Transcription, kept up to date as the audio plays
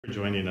For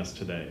joining us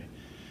today.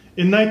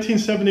 In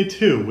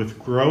 1972, with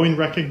growing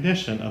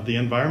recognition of the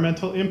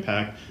environmental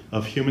impact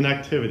of human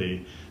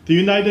activity, the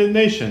United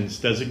Nations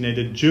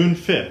designated June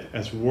 5th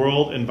as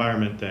World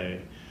Environment Day,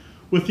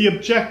 with the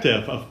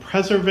objective of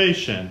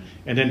preservation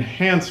and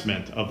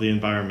enhancement of the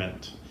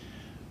environment.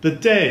 The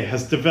day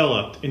has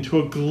developed into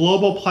a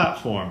global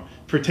platform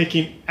for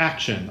taking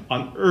action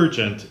on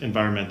urgent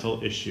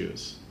environmental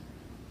issues.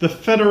 The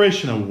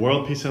Federation of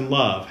World Peace and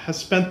Love has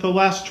spent the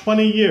last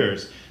 20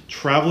 years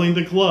traveling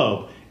the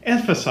globe,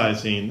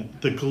 emphasizing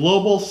the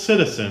global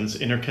citizens'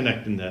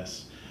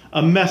 interconnectedness,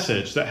 a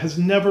message that has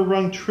never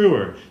rung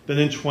truer than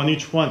in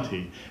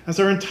 2020, as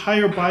our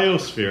entire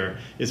biosphere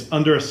is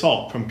under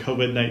assault from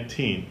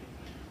COVID-19.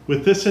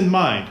 With this in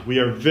mind, we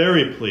are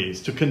very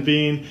pleased to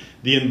convene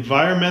the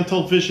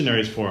Environmental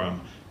Visionaries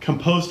Forum,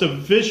 composed of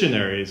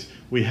visionaries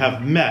we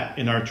have met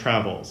in our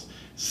travels.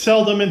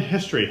 Seldom in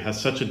history has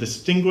such a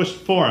distinguished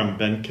forum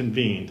been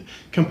convened,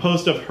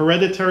 composed of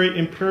hereditary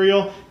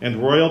imperial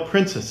and royal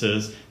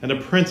princesses and a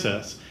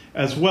princess,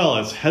 as well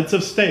as heads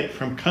of state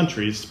from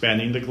countries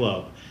spanning the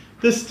globe.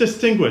 This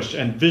distinguished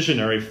and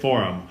visionary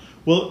forum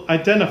will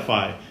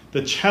identify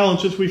the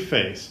challenges we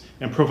face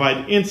and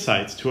provide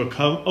insights to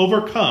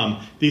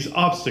overcome these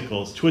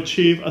obstacles to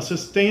achieve a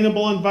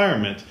sustainable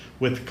environment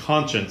with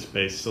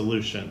conscience-based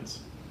solutions.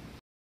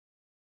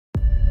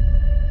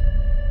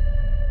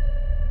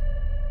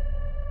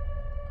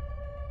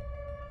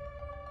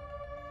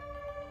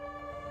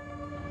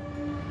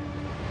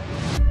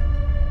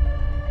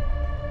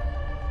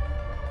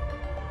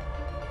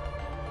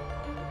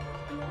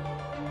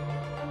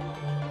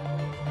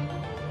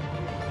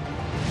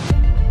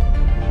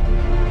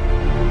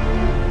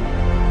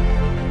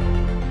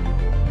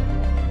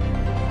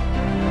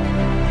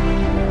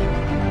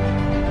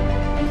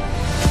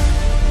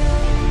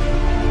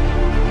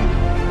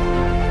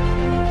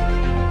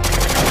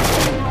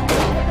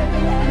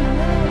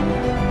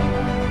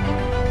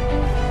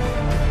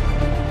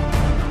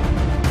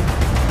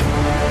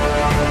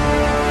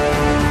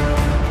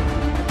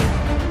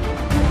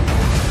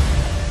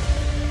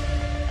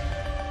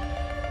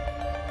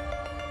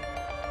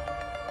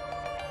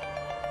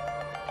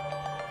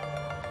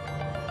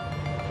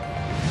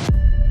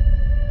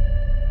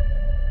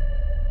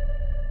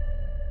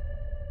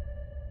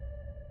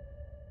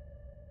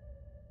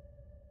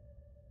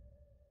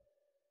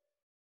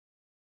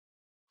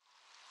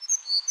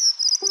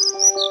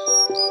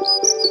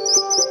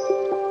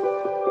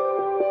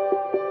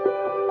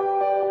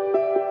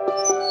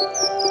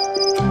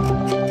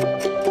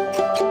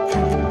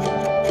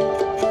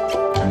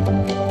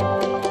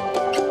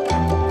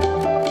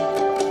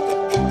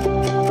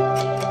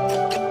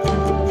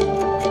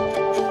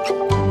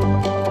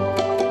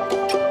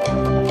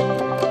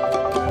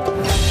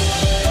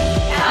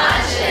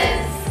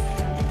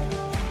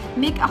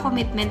 Make a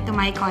commitment to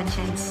my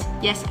conscience.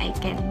 Yes, I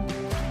can.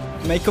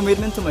 Make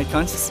commitment to my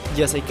conscience.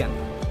 Yes, I can.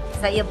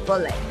 さあ、ポ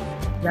レ。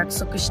約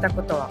束した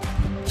ことは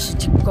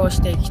実行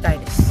していきたい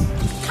です。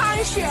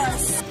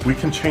Conscious. We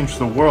can change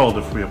the world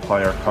if we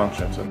apply our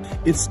conscience.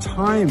 It's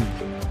time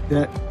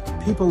that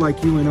people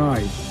like you and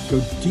I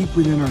go deep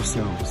within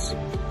ourselves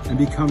and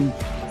become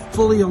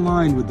fully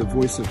aligned with the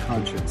voice of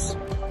conscience.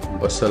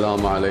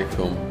 Wassalamu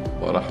alaikum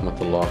wa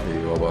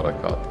rahmatullahi wa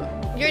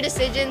barakatuh. Your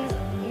decisions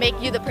make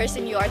you the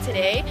person you are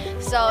today,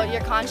 so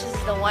your conscience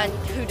is the one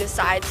who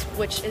decides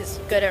which is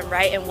good and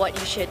right and what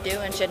you should do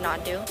and should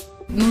not do.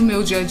 No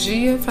meu dia a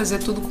dia, fazer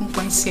tudo com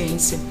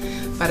consciência,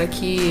 para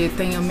que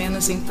tenha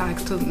menos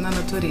impacto na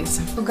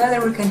natureza.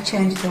 Together we can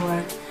change the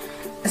world.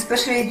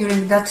 Especially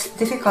during that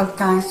difficult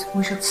times,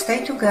 we should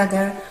stay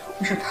together,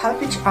 we should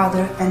help each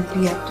other and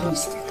be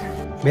optimistic.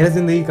 मेरा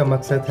जिंदगी का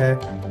मकसद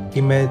है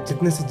कि मैं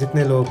जितने से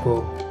जितने लोगों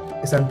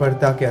को इस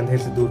अनपढ़ता के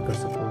अंधेरे से दूर कर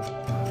सकूं.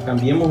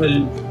 Cambiemos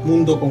el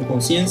mundo con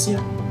conciencia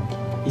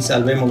y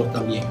salvémoslo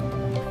también.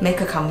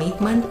 Make a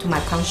commitment to my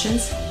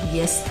conscience.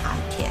 Yes, I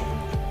can.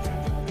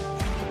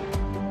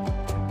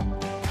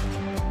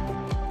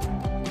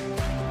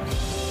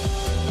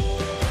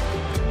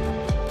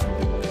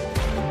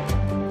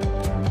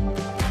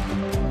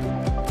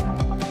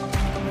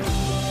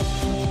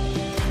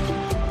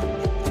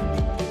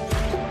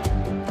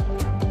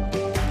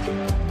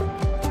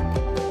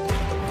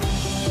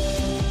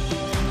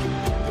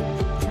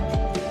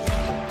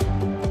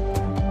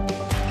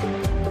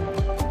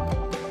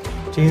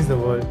 Change the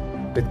world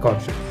with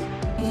conscience.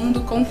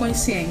 Mundo com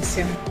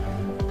consciência.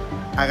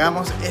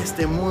 Hagamos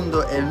este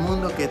mundo el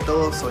mundo que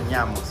todos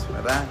soñamos,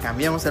 ¿verdad?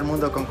 Cambiemos el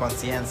mundo con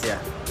conciencia.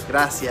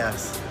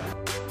 Gracias.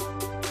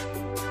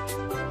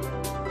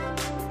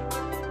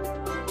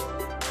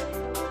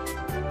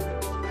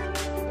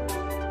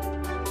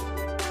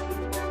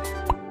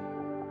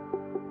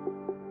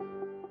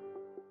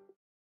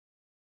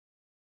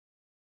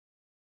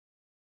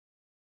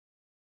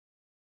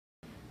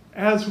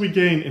 As we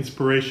gain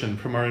inspiration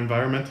from our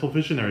Environmental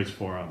Visionaries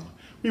Forum,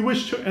 we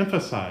wish to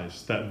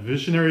emphasize that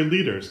visionary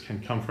leaders can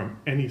come from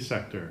any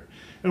sector,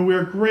 and we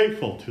are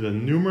grateful to the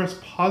numerous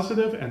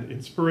positive and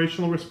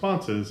inspirational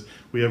responses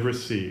we have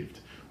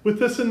received. With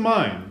this in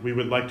mind, we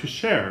would like to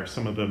share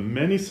some of the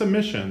many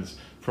submissions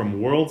from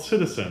world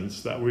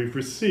citizens that we've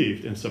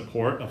received in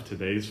support of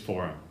today's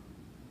forum.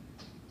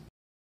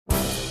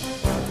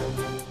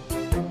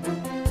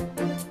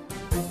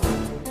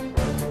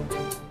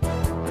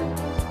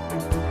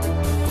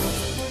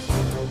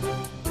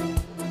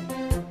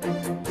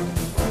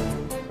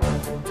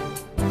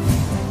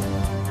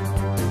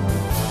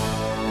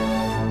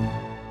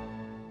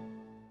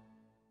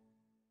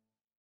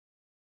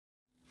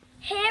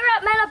 Here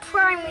at Mellor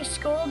Primary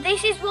School,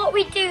 this is what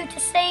we do to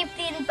save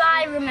the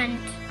environment.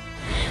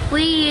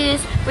 We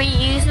use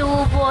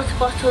reusable water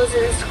bottles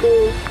in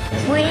school.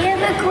 We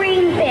have a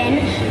green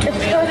bin to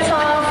put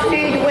our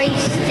food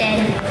waste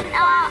in.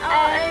 Our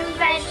own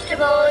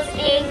vegetables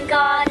in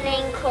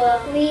gardening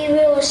club. We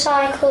will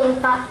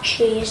recycle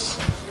batteries.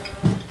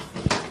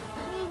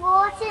 We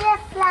water the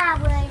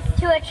flowers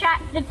to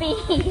attract the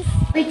bees.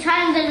 We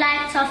turn the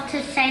lights off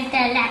to save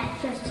the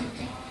electricity.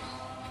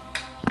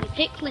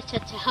 We pick litter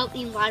to help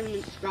the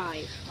environment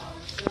thrive.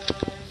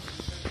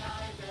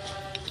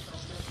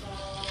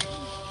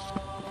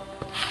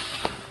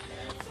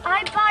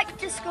 I bike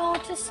to school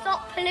to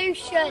stop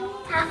pollution.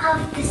 Tap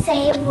off to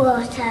save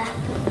water.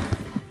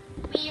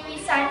 We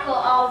recycle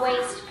our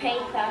waste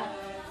paper.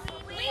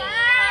 We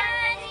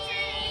plant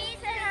trees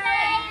to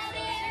save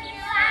the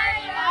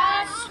environment.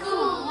 Our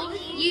school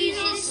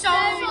uses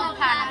solar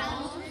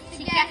panels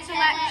to get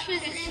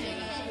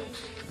electricity.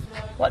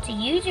 What do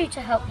you do to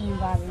help the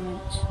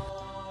environment?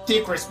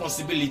 Take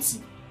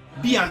responsibility.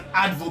 Be an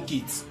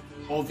advocate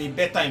of a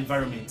better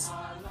environment.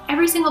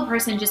 Every single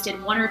person just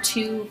did 1 or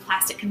 2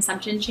 plastic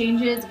consumption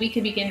changes, we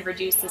could begin to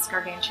reduce this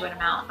gargantuan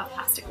amount of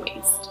plastic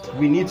waste.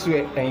 We need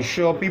to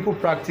ensure people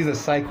practice a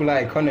circular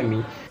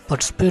economy.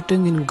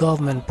 Participating in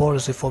government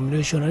policy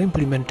formulation and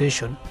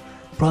implementation,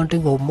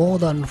 planting of more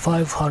than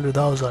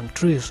 500,000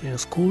 trees in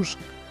schools,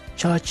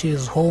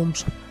 churches,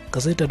 homes,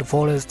 gazetted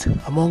forest,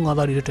 among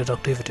other related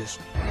activities.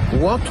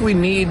 What we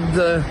need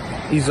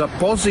is a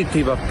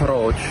positive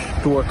approach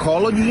to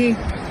ecology,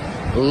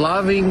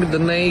 loving the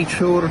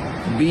nature,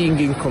 being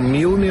in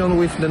communion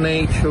with the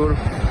nature,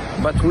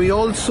 but we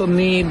also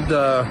need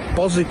a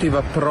positive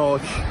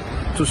approach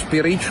to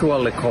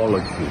spiritual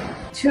ecology.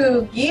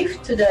 To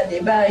give to the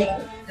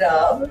divine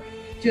love,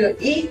 to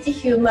eat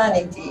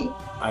humanity.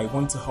 I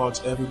want to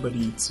urge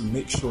everybody to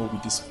make sure we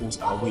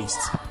dispose our waste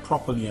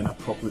properly and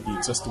appropriately,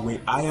 just the way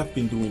I have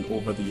been doing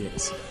over the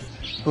years.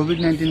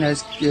 COVID-19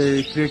 has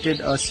created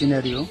a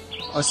scenario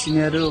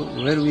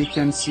where we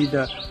can see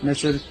the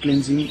nature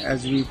cleansing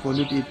as we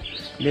pollute it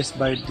less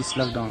by this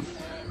lockdown.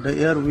 The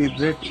air we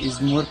breathe is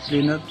more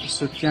cleaner,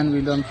 so can we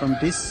learn from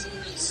this?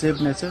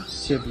 Save nature,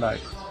 save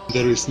life.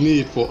 There is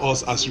need for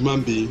us as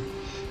human beings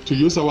to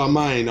use our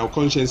mind, our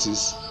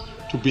consciences,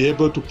 to be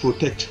able to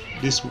protect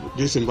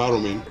this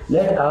environment.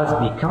 Let us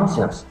be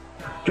conscious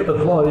to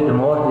avoid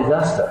more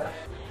disaster.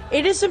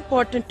 It is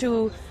important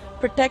to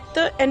protect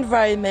the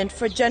environment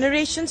for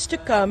generations to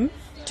come,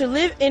 to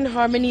live in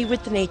harmony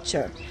with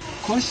nature.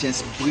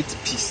 Conscience breeds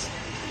peace.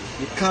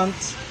 We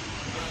can't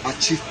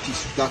achieve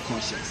peace without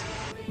conscience.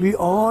 We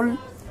all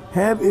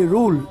have a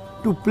role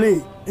to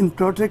play in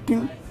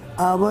protecting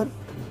our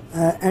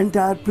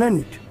entire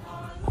planet.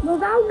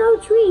 Without no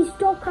trees,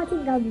 stop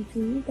cutting down the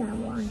trees, that's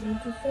what I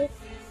need to say.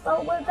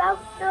 But without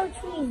no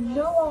trees,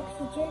 no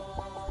oxygen,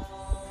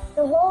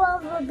 the whole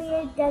world will be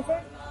a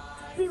desert.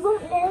 We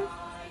won't live.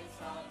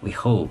 We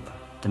hope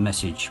the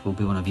message will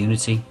be one of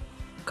unity,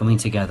 coming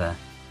together,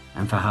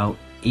 and for how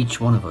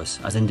each one of us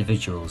as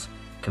individuals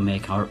can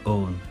make our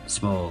own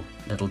small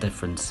little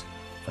difference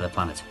for the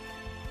planet.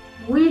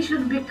 We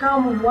should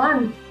become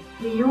one,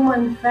 the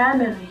human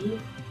family,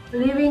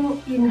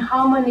 living in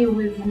harmony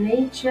with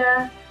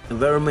nature.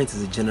 Environment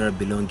is a general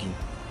belonging.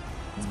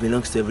 It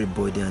belongs to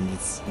everybody and it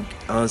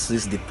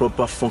answers the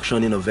proper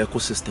functioning of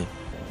ecosystem.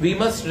 We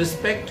must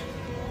respect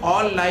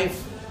all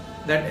life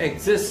that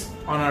exists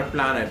on our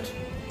planet.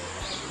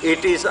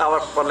 It is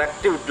our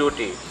collective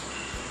duty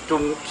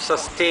to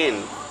sustain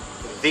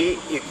the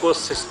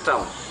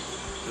ecosystem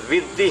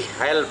with the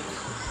help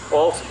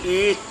of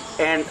each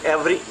and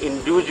every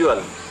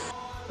individual.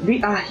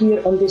 We are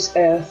here on this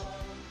earth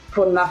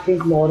for nothing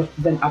more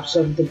than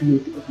observe the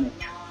beauty of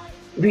nature.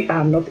 We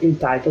are not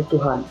entitled to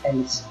harm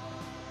anything.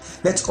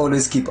 Let's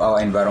always keep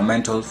our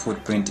environmental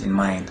footprint in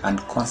mind and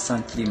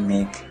constantly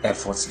make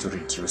efforts to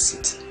reduce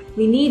it.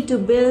 We need to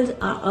build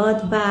our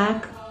earth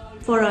back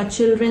for our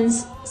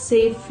children's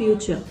safe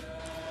future.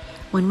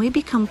 When we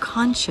become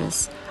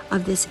conscious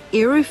of this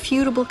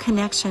irrefutable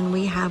connection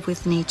we have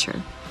with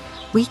nature,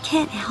 we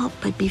can't help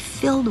but be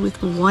filled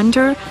with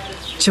wonder,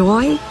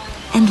 joy,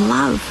 and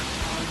love.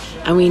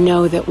 And we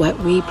know that what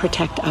we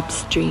protect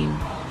upstream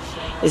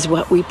is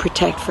what we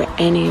protect for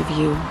any of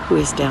you who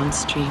is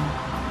downstream.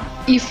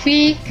 If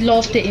we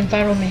love the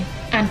environment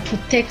and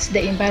protect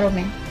the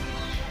environment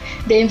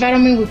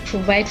will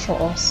provide for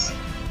us.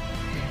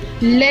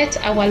 Let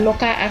our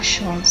local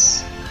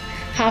actions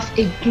have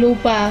a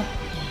global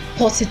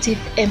positive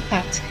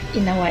impact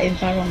in our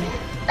environment.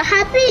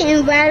 Happy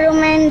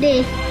Environment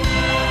Day!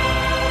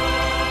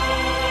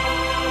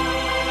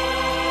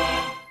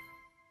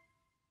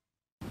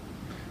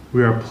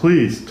 We are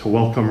pleased to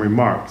welcome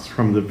remarks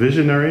from the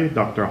visionary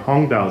Dr.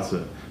 Hong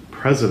Daozi,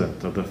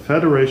 President of the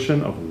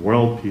Federation of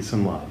World Peace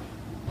and Love.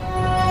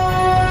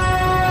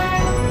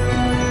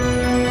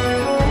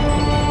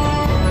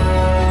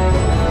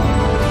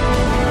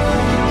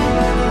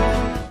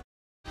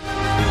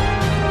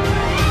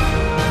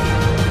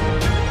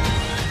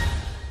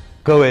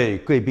 各位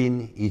贵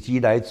宾以及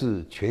来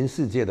自全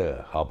世界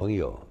的好朋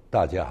友，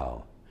大家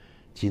好。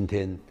今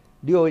天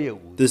6月5日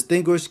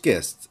Distinguished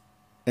guests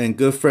and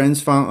good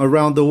friends from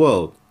around the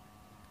world,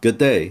 good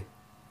day.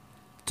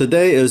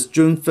 Today is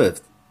June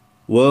 5th,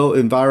 World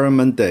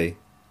Environment Day.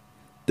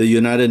 The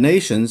United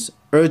Nations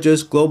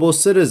urges global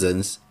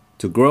citizens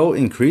to grow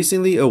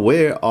increasingly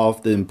aware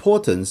of the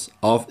importance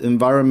of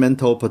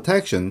environmental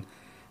protection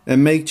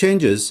and make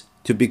changes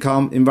to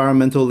become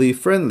environmentally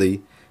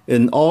friendly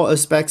in all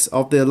aspects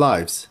of their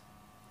lives.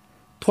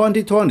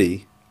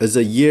 2020 is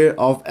a year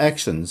of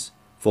actions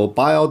for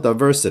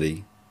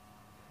biodiversity.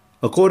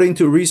 According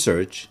to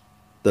research,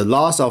 the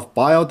loss of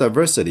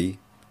biodiversity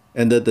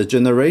and the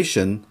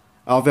degeneration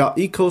of our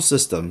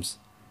ecosystems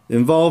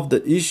involve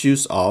the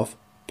issues of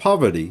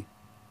poverty,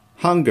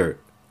 hunger,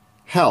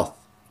 health,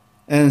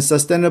 and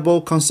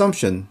sustainable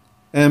consumption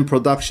and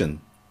production.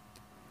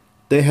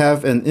 They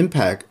have an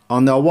impact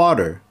on our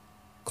water,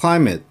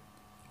 climate,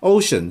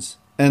 oceans,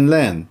 and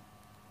land.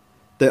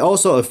 They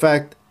also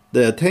affect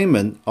the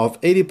attainment of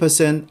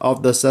 80%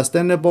 of the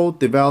Sustainable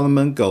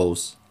Development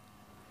Goals.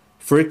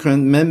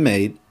 Frequent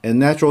man-made and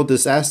natural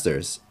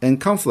disasters and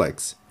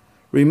conflicts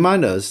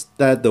remind us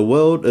that the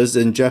world is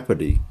in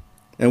jeopardy,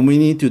 and we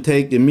need to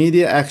take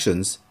immediate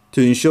actions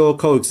to ensure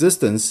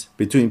coexistence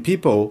between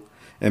people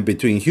and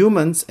between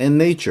humans and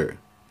nature,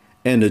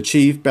 and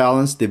achieve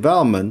balanced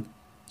development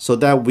so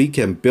that we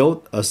can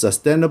build a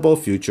sustainable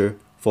future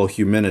for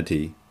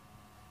humanity.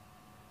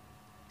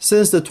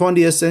 Since the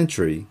 20th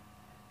century,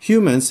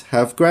 humans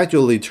have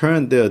gradually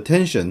turned their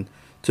attention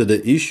to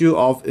the issue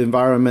of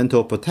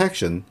environmental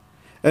protection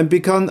and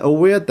become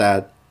aware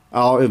that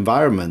our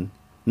environment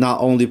not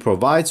only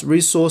provides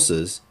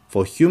resources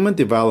for human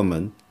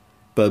development,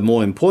 but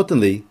more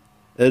importantly,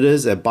 it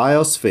is a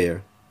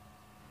biosphere.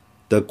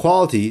 The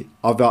quality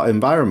of our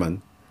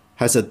environment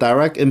has a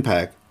direct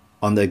impact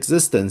on the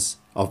existence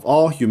of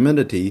all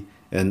humanity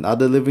and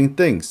other living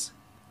things.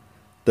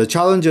 The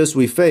challenges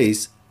we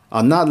face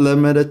are not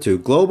limited to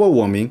global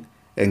warming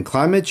and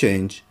climate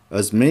change,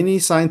 as many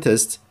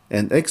scientists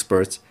and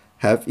experts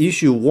have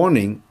issued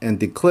warning and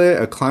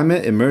declared a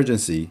climate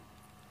emergency.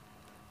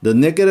 The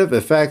negative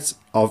effects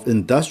of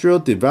industrial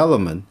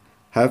development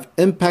have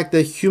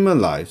impacted human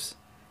lives,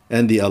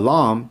 and the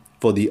alarm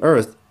for the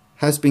earth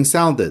has been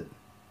sounded.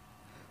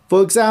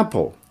 For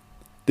example,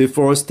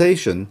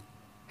 deforestation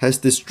has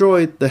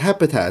destroyed the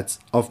habitats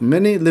of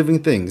many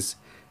living things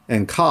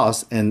and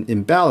caused an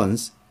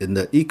imbalance in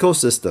the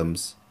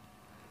ecosystems.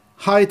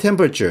 High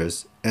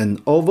temperatures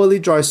and overly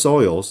dry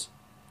soils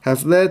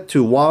have led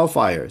to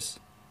wildfires,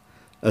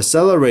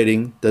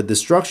 accelerating the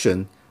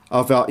destruction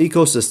of our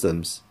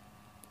ecosystems.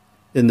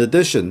 In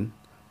addition,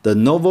 the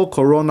novel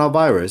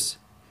coronavirus,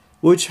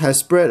 which has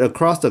spread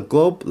across the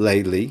globe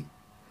lately,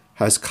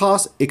 has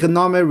caused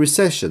economic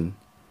recession,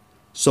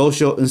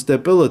 social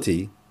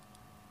instability,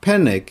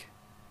 panic,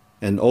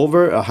 and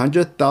over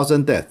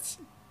 100,000 deaths.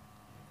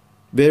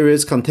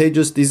 Various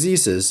contagious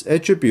diseases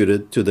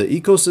attributed to the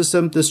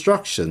ecosystem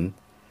destruction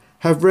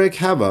have wreaked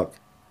havoc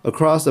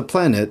across the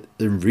planet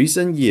in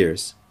recent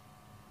years.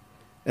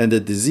 And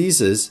the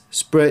diseases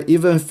spread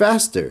even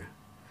faster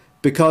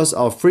because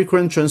of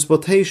frequent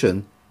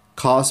transportation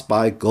caused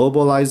by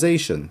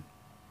globalization.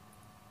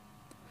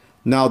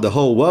 Now the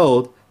whole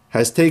world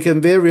has taken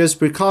various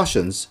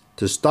precautions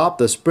to stop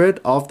the spread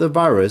of the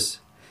virus,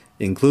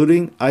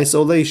 including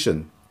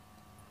isolation.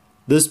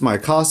 This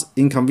might cause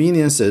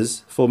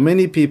inconveniences for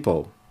many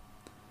people,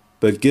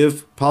 but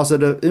give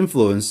positive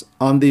influence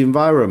on the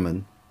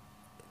environment.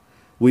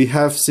 We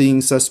have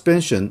seen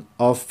suspension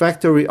of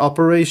factory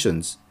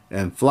operations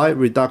and flight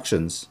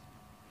reductions,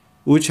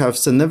 which have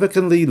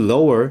significantly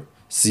lower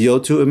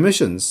CO2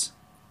 emissions.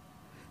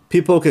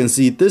 People can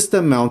see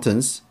distant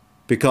mountains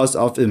because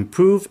of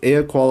improved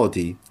air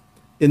quality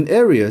in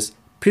areas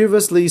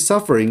previously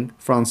suffering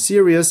from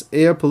serious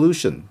air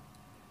pollution.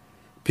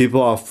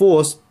 People are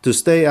forced to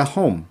stay at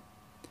home,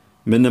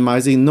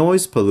 minimizing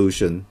noise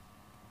pollution.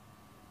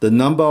 The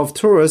number of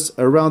tourists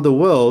around the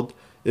world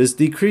is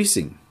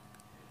decreasing,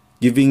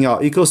 giving our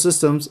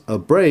ecosystems a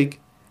break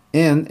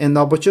and an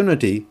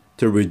opportunity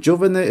to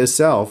rejuvenate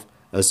itself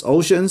as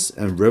oceans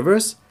and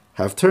rivers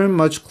have turned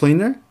much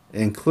cleaner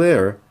and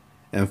clearer,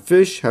 and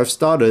fish have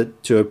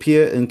started to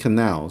appear in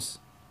canals.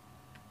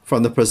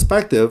 From the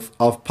perspective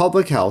of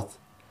public health,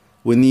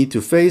 we need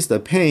to face the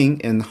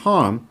pain and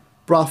harm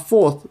brought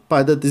forth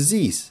by the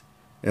disease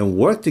and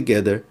work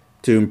together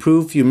to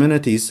improve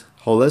humanity's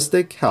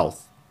holistic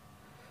health,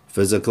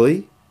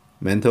 physically,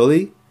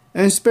 mentally,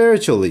 and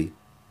spiritually.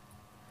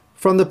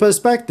 From the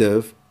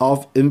perspective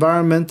of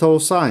environmental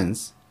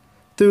science,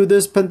 through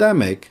this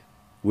pandemic,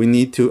 we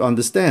need to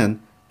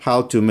understand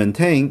how to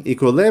maintain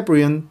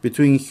equilibrium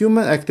between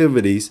human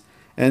activities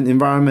and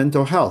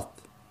environmental health.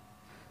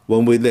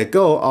 When we let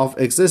go of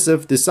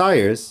excessive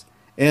desires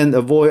and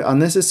avoid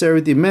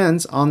unnecessary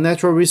demands on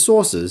natural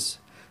resources,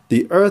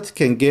 the earth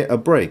can get a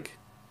break.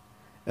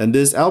 And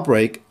this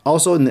outbreak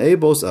also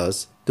enables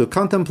us to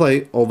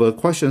contemplate over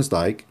questions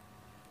like,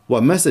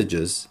 what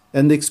messages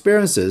and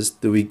experiences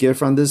do we get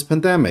from this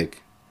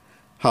pandemic?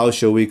 How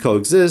shall we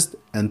coexist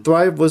and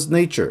thrive with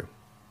nature?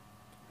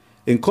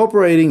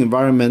 Incorporating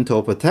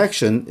environmental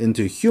protection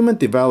into human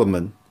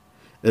development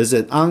is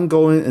an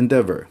ongoing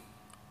endeavor.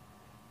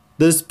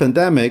 This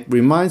pandemic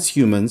reminds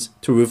humans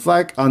to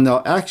reflect on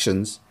our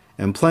actions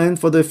and plan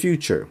for the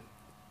future.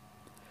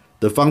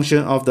 The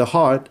function of the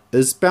heart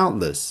is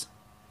boundless.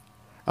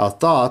 Our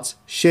thoughts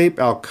shape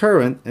our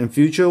current and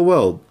future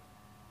world.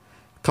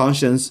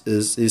 Conscience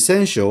is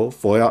essential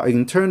for our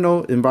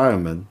internal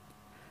environment,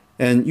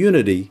 and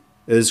unity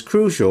is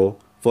crucial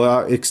for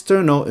our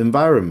external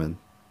environment.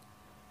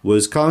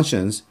 With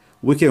conscience,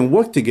 we can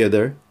work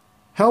together,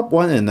 help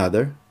one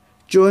another,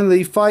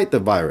 jointly fight the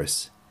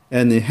virus,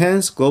 and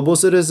enhance global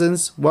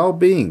citizens'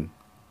 well-being.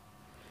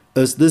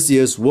 As this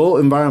year's World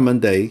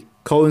Environment Day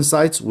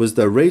coincides with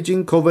the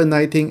raging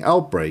COVID-19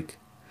 outbreak,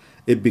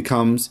 it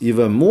becomes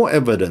even more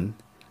evident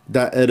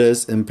that it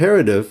is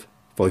imperative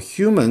for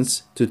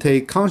humans to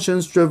take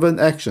conscience-driven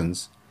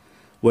actions.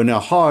 When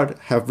our heart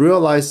have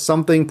realized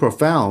something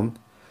profound,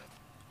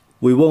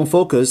 we won't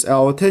focus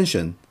our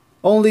attention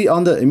only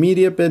on the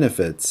immediate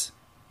benefits.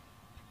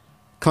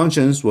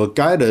 Conscience will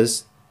guide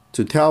us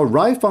to tell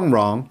right from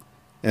wrong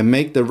and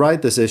make the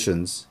right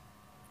decisions.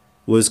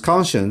 With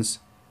conscience,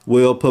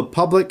 we will put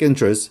public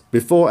interest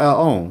before our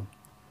own,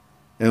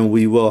 and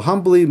we will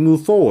humbly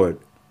move forward,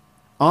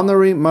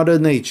 honoring Mother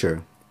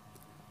Nature,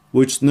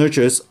 which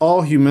nurtures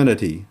all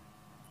humanity.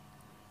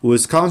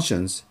 With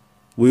conscience,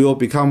 we will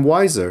become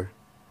wiser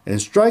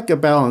and strike a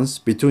balance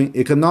between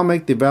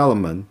economic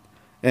development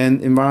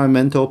and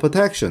environmental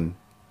protection,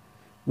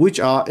 which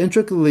are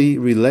intricately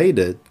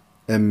related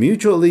and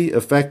mutually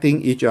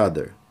affecting each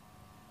other.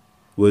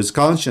 With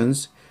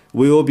conscience,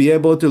 we will be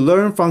able to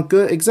learn from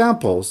good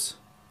examples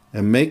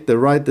and make the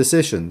right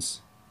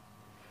decisions.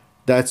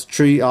 Let's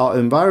treat our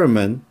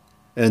environment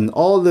and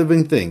all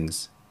living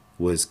things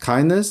with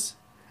kindness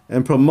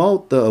and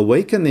promote the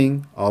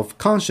awakening of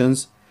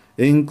conscience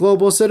in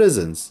global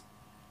citizens.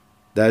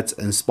 Let's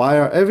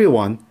inspire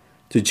everyone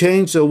to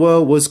change the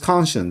world with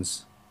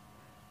conscience.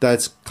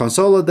 Let's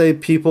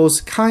consolidate people's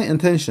kind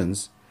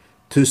intentions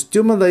to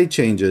stimulate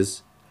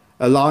changes,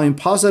 allowing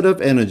positive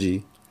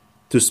energy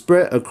to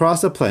spread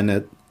across the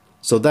planet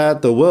so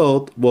that the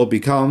world will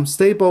become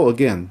stable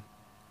again.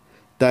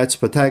 Let's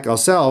protect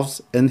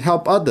ourselves and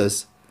help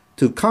others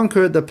to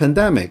conquer the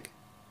pandemic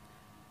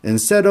and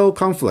settle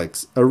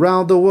conflicts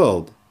around the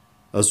world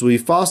as we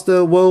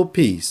foster world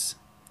peace,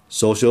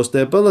 social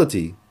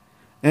stability,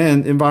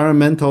 and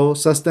environmental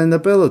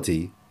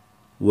sustainability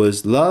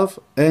with love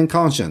and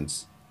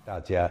conscience. 大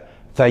家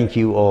Thank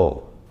you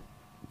all.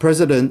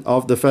 President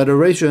of the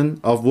Federation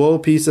of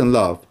World Peace and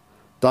Love,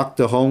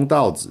 Dr. Hong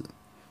Daozi,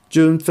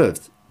 June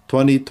 5th,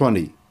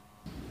 2020.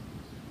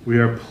 We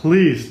are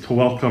pleased to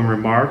welcome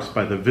remarks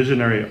by the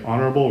visionary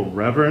Honorable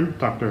Reverend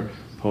Dr.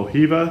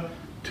 Pohiva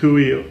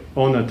Tui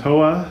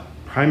Onatoa,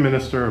 Prime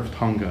Minister of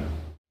Tonga.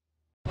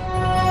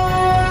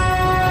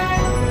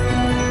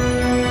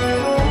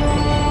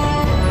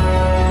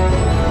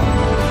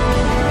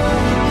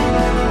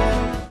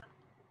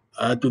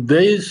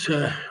 Today's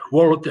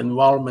World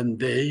Environment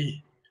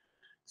Day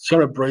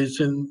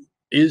celebration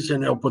is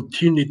an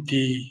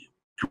opportunity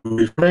to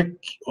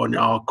reflect on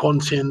our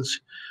conscience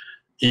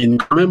in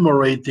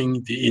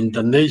commemorating the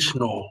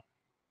International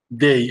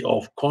Day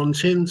of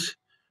Conscience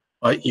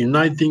by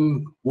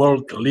uniting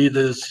world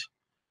leaders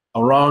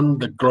around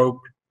the globe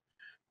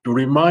to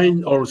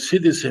remind all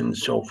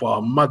citizens of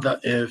our Mother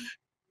Earth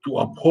to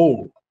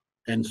uphold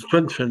and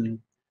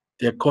strengthen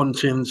their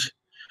conscience,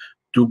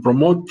 to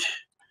promote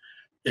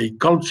a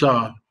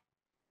culture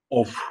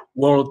of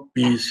world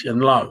peace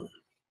and love.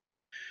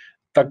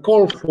 The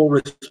call for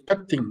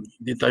respecting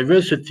the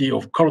diversity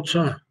of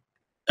culture,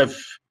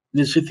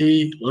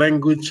 ethnicity,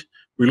 language,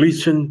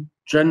 religion,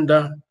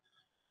 gender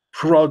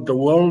throughout the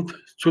world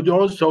should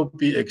also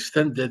be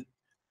extended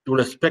to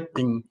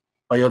respecting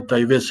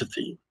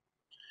biodiversity.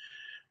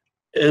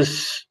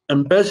 As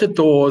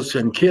ambassadors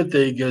and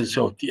caretakers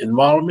of the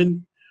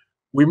environment,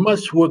 we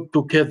must work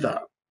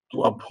together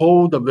to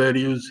uphold the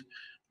values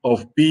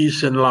of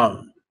peace and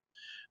love.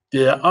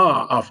 There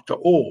are, after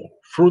all,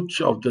 fruits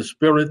of the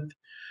Spirit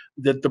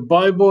that the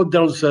Bible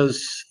tells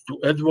us to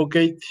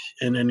advocate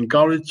and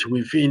encourage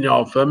within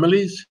our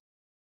families,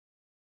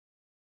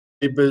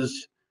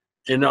 neighbors,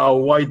 and our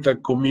wider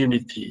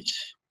communities.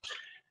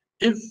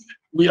 If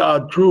we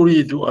are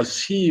truly to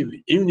achieve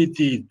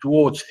unity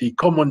towards the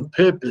common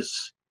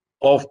purpose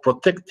of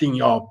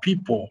protecting our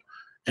people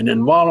and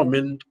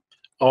environment,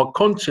 our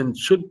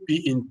conscience should be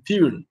in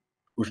tune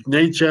with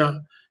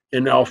nature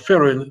and our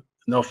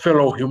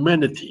fellow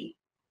humanity.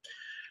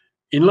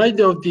 In light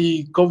of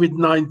the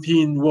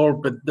COVID-19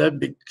 world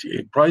pandemic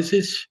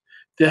crisis,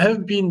 there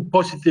have been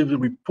positive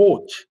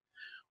reports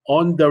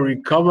on the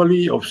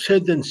recovery of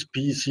certain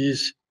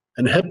species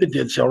and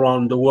habitats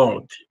around the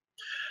world.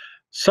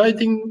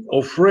 Sighting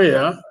of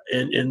rare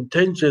and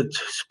endangered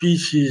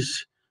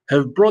species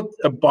have brought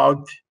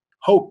about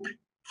hope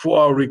for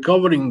our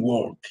recovering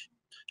world.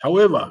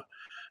 However,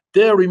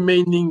 there are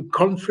remaining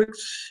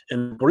conflicts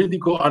and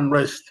political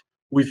unrest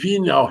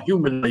within our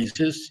human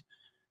races.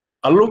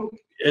 A look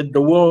at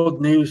the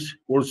world news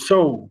will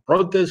show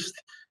protests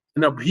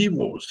and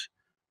upheavals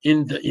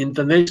in the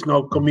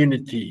international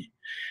community.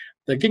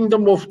 The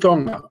Kingdom of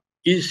Tonga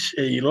is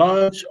a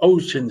large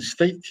ocean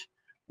state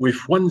with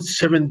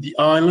 170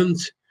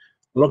 islands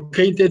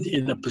located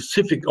in the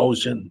Pacific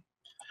Ocean.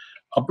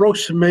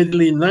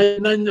 Approximately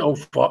 99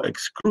 of our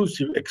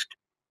exclusive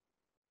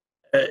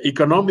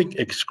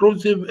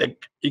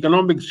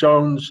economic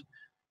zones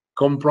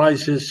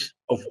comprises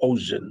of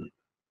ocean.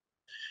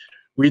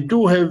 We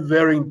do have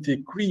varying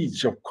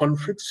degrees of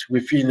conflicts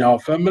within our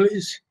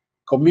families,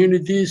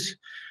 communities,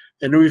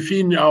 and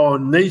within our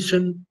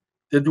nation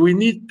that we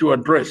need to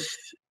address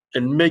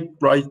and make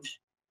right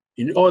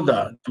in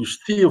order to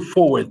steer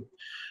forward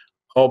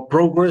our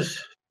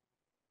progress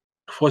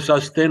for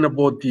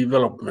sustainable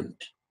development.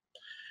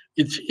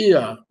 Each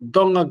year,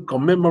 Tonga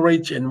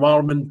commemorates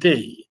Environment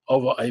Day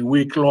over a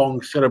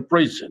week-long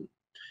celebration.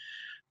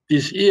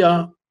 This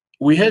year,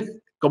 we had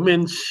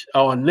commenced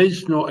our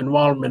National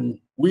Environment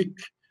Week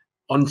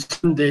on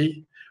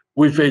Sunday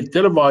with a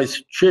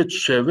televised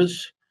church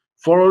service,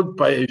 followed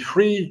by a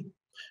tree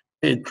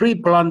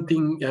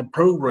planting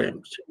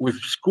programs with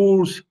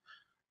schools,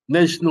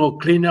 national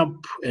cleanup,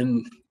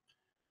 and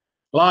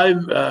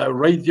live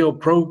radio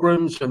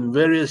programs on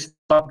various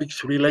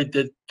topics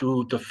related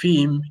to the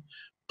theme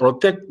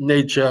Protect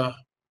Nature,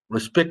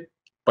 Respect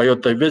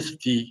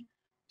Biodiversity,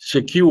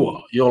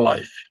 Secure Your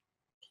Life.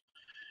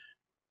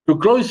 To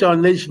close our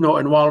National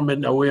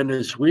Environment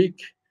Awareness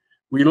Week,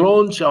 we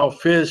launched our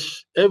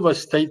first ever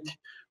State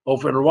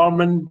of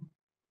Environment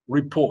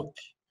report.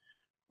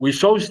 We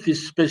chose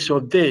this special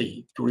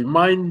day to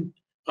remind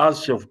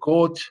us of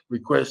God's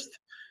request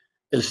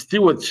as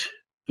stewards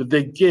to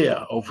take care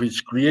of His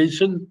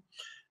creation,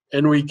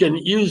 and we can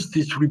use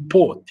this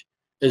report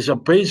as a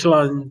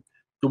baseline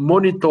to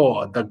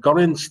monitor the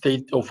current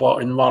state of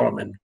our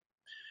environment.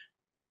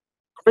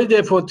 Great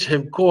efforts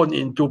have gone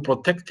into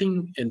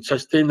protecting and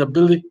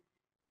sustainable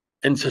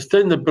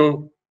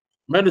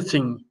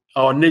managing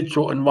our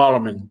natural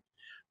environment,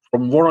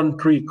 from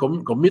voluntary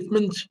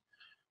commitments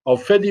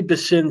of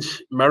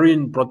 30%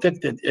 marine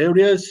protected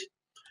areas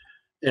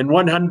and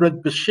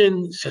 100%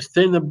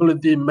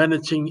 sustainability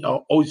managing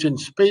our ocean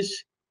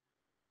space,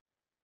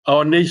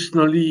 our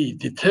nationally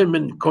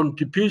determined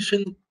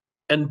contribution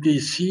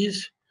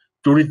NDCs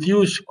to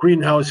reduce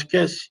greenhouse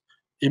gas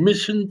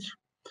emissions,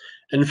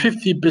 and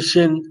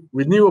 50%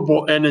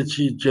 renewable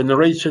energy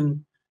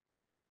generation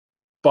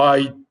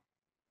by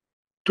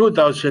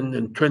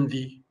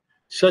 2020,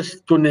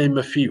 just to name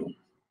a few.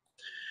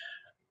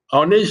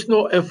 Our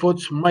national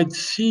efforts might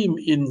seem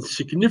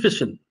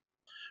insignificant,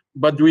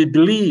 but we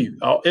believe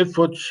our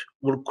efforts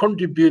will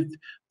contribute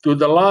to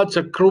the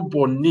larger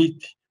global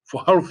need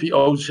for healthy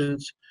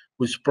oceans,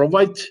 which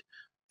provides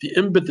the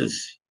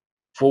impetus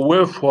for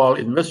worthwhile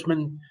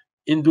investment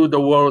into the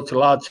world's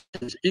largest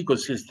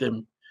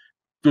ecosystem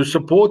to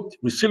support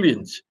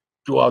resilience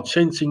to our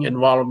changing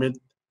environment,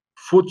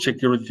 food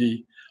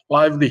security,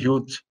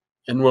 livelihoods,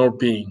 and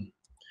well-being.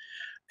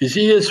 This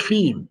year's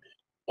theme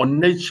on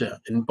nature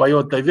and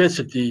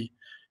biodiversity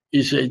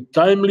is a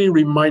timely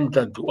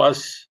reminder to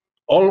us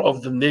all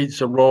of the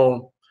nature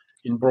role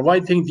in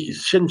providing the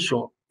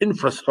essential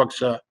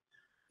infrastructure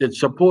that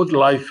support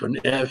life on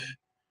Earth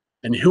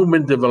and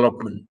human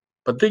development,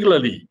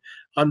 particularly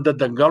under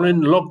the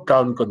current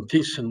lockdown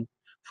conditions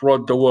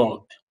throughout the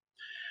world.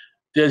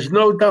 There is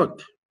no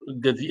doubt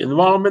that the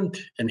environment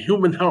and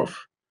human health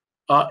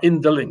are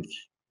interlinked,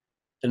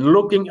 and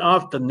looking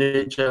after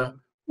nature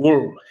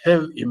will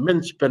have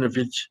immense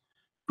benefits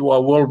to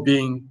our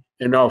well-being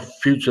and our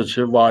future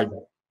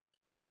survival.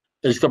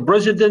 As the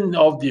president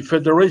of the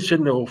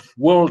Federation of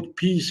World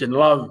Peace and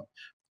Love,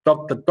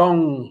 Dr.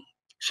 Tong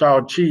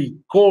Shao-chi,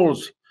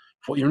 calls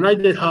for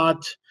united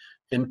hearts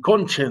and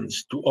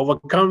conscience to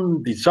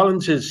overcome the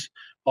challenges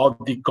of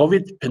the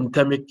COVID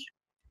pandemic,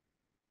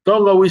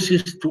 Tonga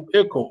wishes to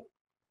echo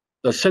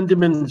the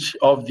sentiments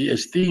of the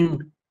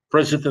esteemed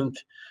president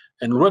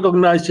and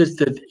recognizes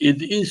that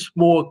it is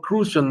more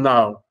crucial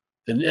now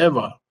than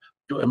ever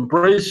to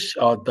embrace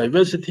our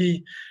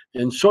diversity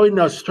and showing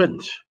our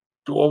strength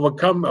to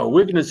overcome our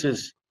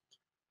weaknesses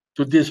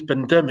to this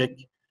pandemic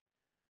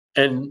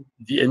and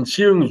the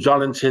ensuing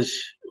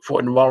challenges for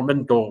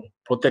environmental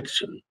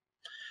protection.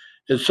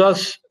 As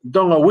such,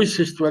 Tonga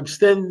wishes to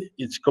extend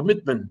its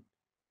commitment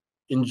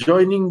in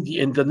joining the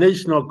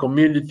international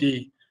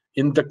community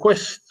in the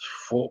quest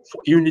for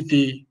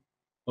unity,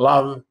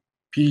 love,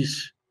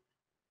 peace,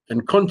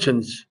 and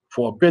conscience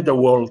for a better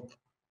world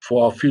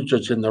for our future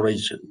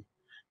generation.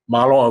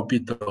 Malo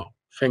Pito,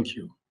 thank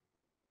you.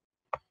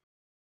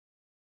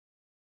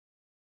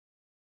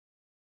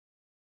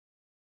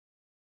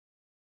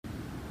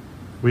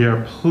 We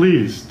are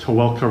pleased to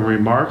welcome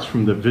remarks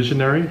from the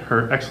visionary,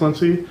 Her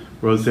Excellency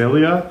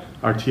Rosalia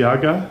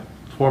Arteaga,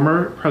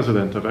 former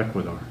President of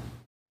Ecuador.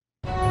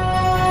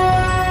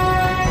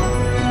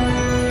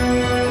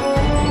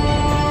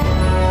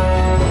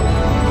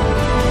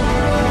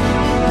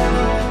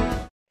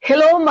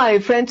 Hello, my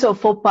friends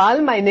of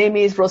FOWPAL. My name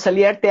is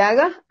Rosalia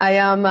Arteaga. I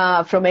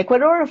am from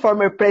Ecuador,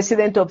 former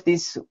president of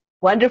this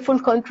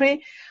wonderful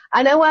country.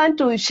 And I want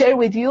to share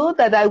with you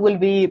that I will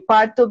be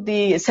part of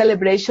the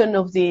celebration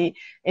of the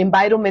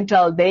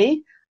Environmental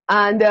Day.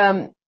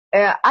 And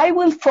I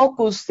will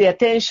focus the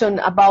attention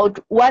about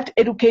what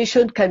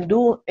education can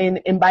do in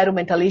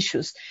environmental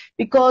issues.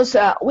 Because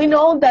we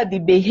know that the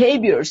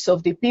behaviors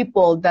of the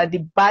people, that the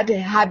bad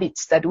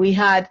habits that we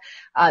had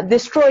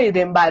destroyed the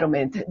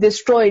environment,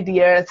 destroyed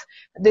the earth,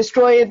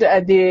 destroyed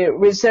the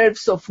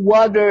reserves of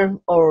water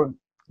or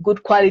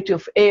good quality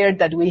of air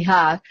that we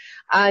have.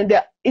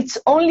 And it's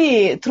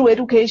only through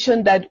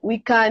education that we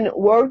can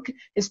work,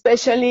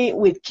 especially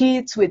with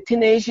kids, with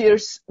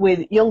teenagers,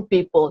 with young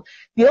people.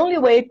 The only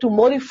way to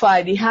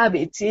modify the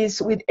habits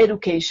is with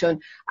education.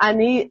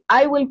 And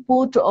I will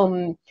put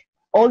all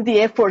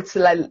the efforts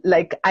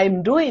like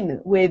I'm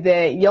doing with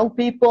young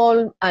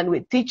people and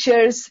with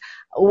teachers,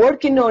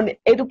 working on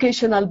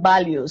educational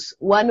values.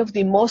 One of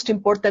the most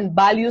important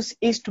values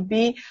is to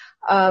be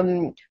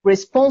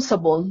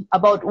responsible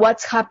about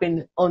what's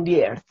happened on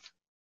the earth.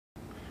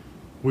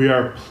 We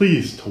are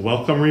pleased to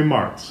welcome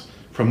remarks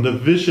from the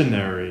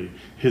visionary,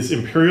 His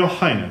Imperial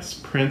Highness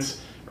Prince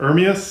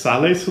Ermias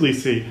Saleh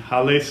Selassie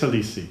Haile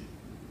Selassie.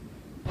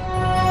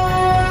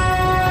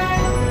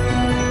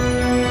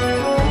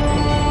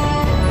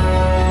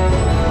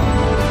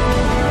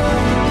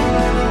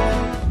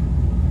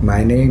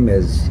 My name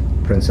is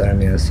Prince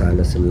Ermias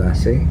Saleh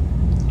Selassie,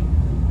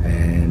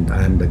 and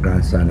I'm the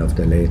grandson of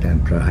the late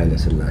Emperor Haile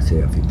Selassie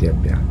of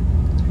Ethiopia.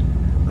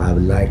 I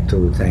would like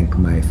to thank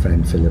my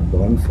friend Philip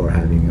Bond for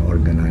having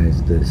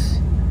organized this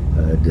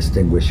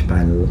distinguished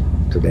panel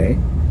today.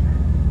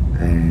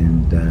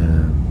 And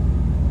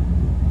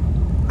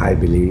I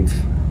believe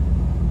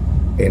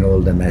in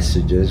all the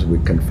messages we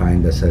can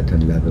find a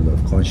certain level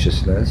of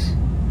consciousness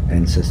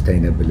and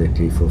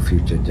sustainability for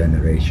future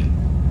generation.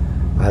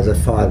 As a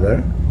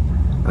father,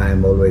 I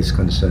am always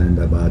concerned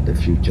about the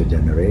future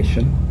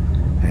generation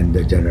and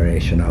the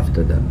generation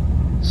after them.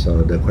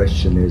 So the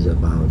question is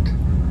about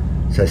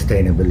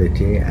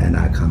sustainability and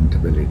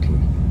accountability.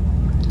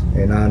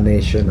 In our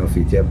nation of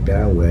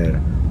Ethiopia, where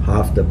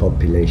half the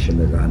population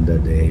is under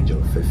the age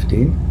of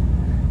 15,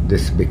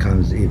 this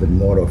becomes even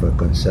more of a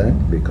concern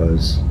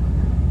because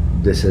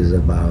this is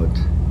about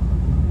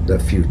the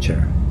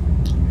future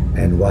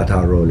and what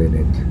our role in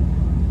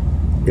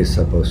it is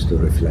supposed to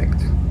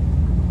reflect.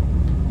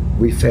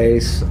 We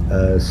face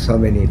so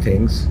many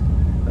things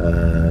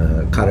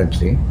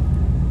currently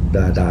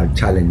that are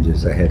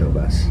challenges ahead of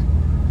us.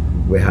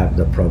 We have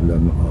the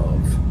problem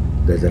of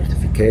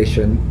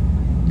desertification,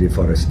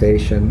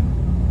 deforestation,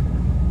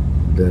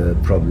 the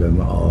problem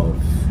of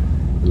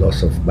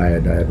loss of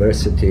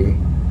biodiversity,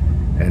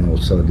 and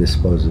also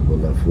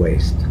disposal of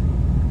waste.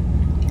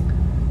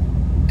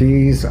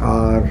 These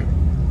are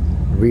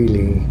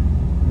really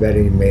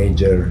very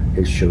major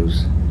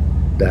issues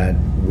that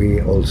we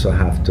also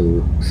have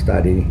to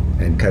study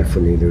and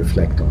carefully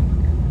reflect on.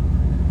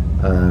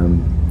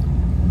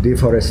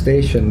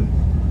 Deforestation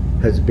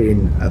has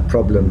been a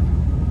problem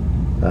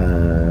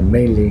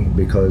mainly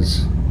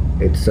because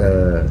it's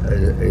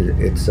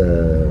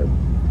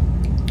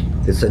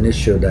an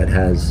issue that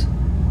has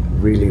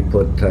really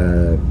put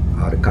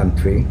our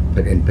country,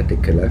 but in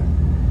particular,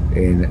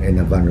 in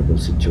a vulnerable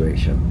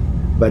situation.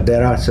 But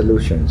there are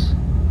solutions.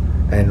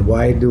 And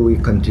why do we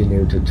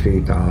continue to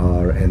treat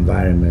our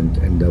environment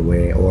in the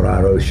way, or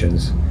our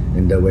oceans,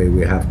 in the way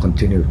we have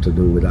continued to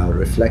do without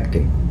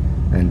reflecting?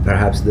 And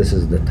perhaps this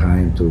is the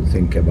time to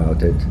think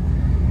about it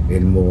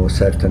in more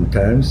certain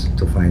terms,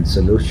 to find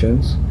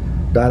solutions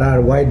that are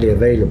widely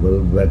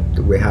available, but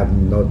we have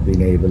not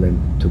been able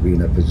to be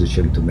in a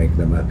position to make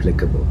them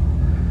applicable.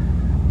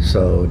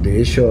 So the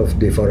issue of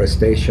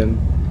deforestation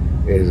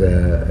is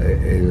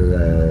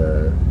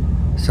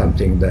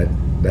something that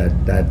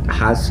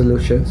has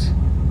solutions,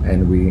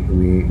 and we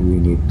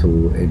need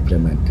to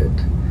implement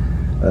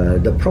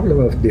it. The problem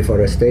of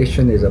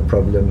deforestation is a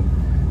problem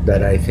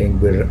that I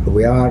think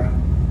we are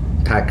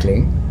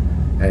tackling,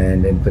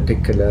 and in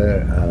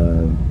particular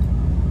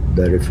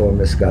the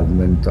reformist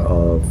government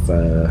of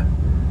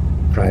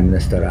Prime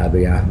Minister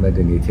Abiy Ahmed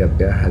in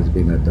Ethiopia has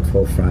been at the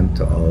forefront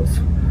of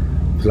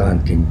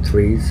planting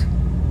trees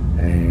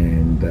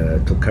and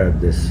to curb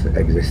this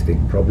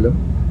existing problem.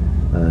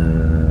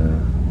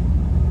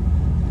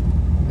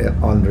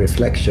 On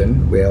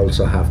reflection, we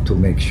also have to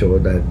make sure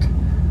that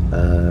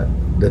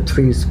the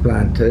trees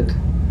planted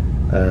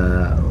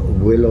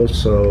will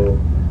also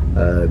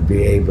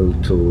be able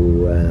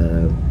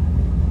to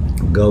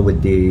go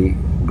with the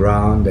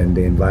ground and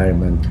the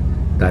environment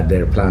that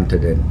they're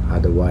planted in.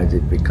 Otherwise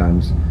it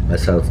becomes a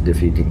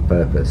self-defeating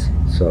purpose.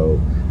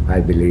 So I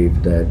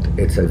believe that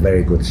it's a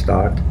very good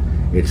start.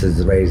 It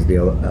has raised the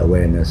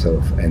awareness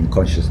of and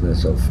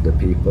consciousness of the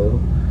people.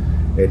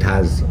 It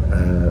has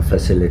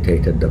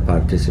facilitated the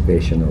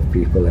participation of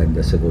people and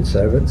the civil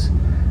servants,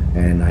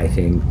 and I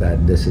think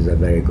that this is a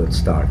very good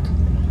start.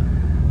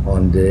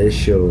 On the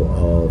issue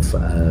of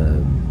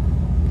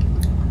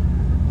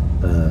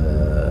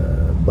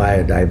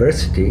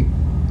biodiversity,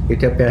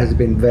 Ethiopia has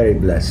been very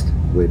blessed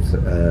with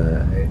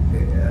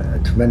a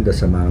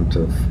tremendous amount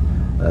of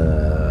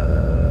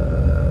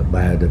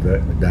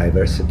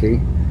biodiversity,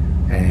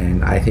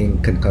 and I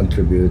think can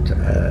contribute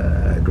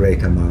a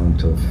great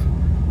amount of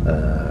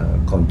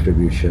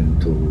contribution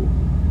to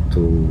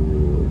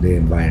the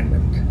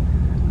environment.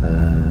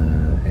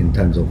 In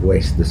terms of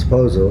waste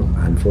disposal,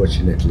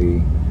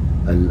 unfortunately,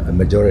 a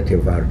majority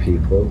of our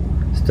people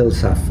still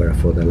suffer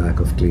for the lack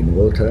of clean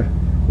water,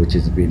 which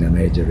has been a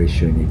major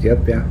issue in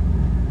Ethiopia.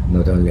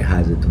 Not only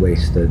has it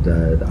wasted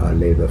our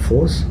labor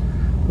force,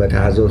 but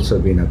has also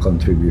been a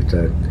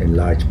contributor in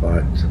large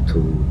part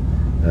to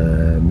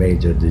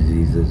major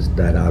diseases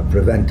that are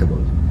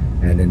preventable.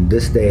 And in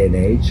this day and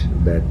age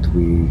that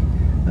we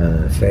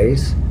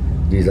face,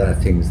 these are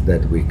things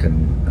that we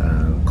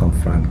can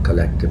confront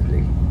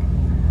collectively.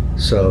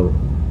 So,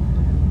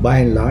 by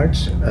and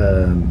large,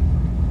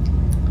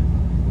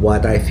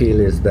 what I feel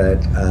is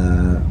that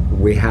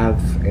we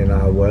have in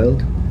our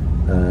world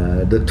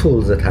the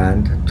tools at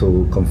hand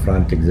to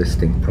confront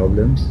existing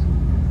problems.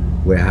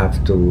 We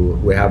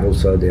have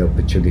also the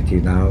opportunity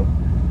now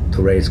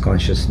to raise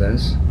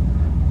consciousness,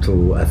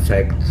 to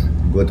affect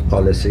good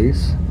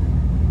policies,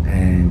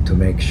 and to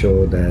make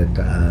sure that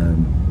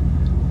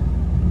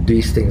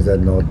these things are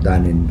not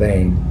done in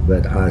vain,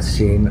 but are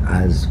seen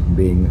as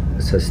being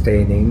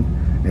sustaining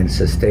and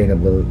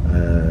sustainable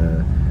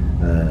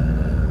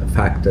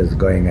factors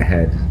going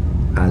ahead,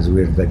 as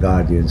we're the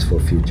guardians for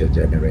future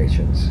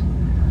generations.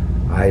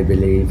 I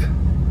believe,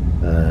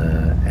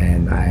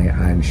 and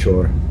I'm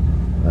sure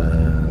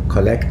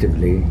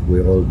collectively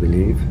we all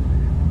believe,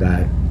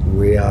 that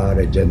we are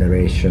a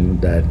generation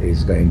that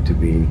is going to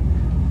be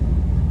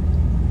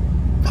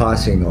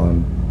passing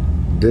on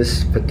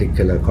this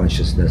particular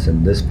consciousness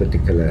and this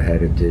particular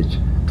heritage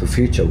to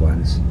future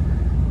ones.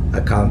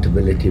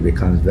 Accountability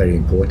becomes very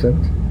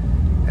important,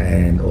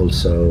 and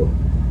also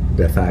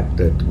the fact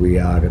that we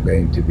are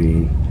going to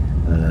be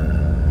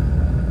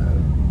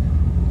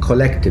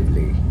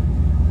collectively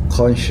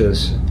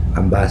conscious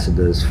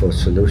ambassadors for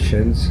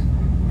solutions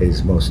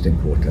is most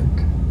important.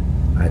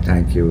 I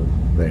thank you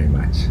very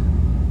much.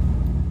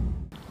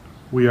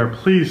 We are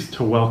pleased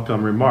to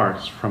welcome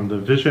remarks from the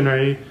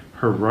visionary,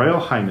 Her Royal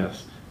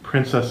Highness,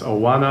 Princess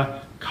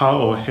Oana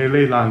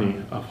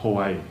Ka'ohelelani of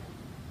Hawaii.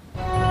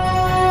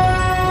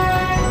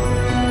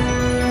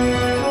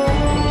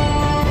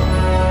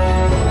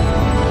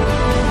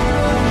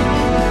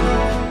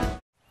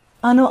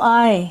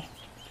 Ano'ai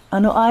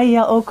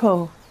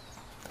Ya'oko.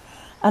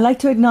 I'd like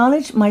to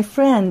acknowledge my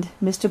friend,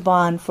 Mr.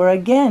 Bond, for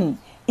again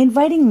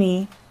inviting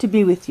me to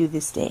be with you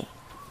this day.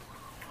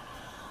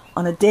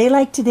 On a day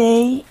like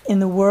today, in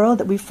the world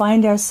that we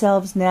find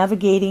ourselves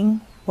navigating,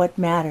 what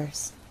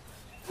matters?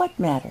 What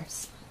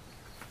matters?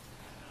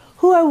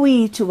 Who are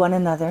we to one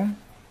another?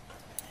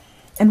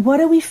 And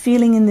what are we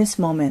feeling in this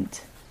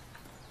moment?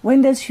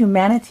 When does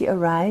humanity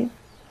arrive?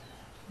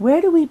 Where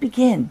do we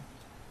begin?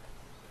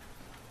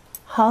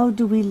 How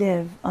do we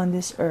live on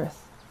this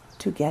earth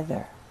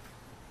together?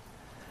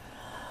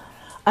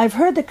 I've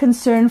heard the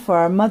concern for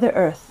our Mother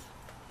Earth,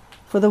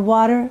 for the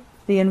water,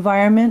 the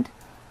environment,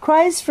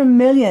 cries from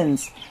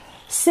millions.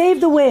 Save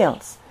the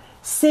whales,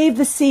 save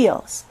the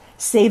seals,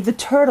 save the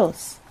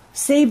turtles,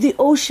 save the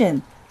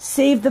ocean,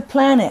 save the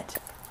planet.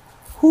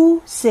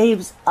 Who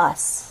saves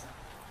us?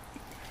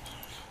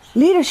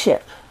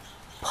 Leadership,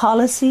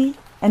 policy,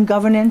 and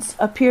governance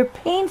appear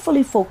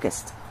painfully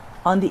focused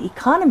on the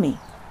economy.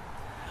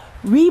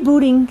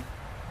 Rebooting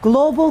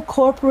global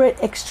corporate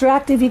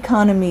extractive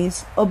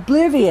economies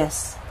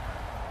oblivious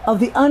of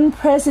the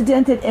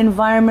unprecedented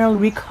environmental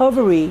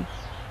recovery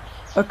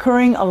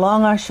occurring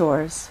along our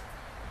shores,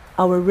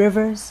 our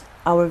rivers,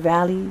 our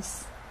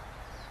valleys,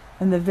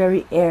 and the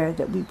very air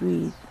that we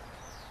breathe.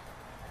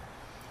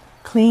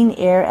 Clean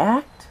Air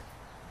Act,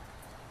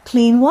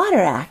 Clean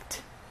Water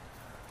Act,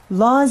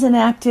 laws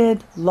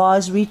enacted,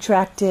 laws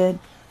retracted,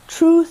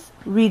 truth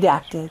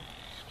redacted.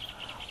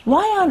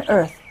 Why on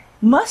earth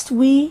must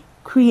we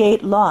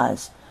create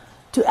laws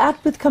to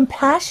act with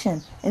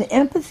compassion and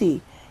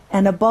empathy,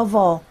 and above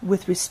all,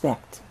 with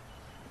respect?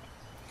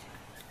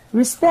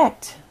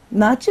 Respect,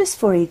 not just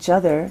for each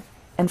other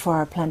and for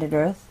our planet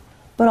Earth,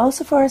 but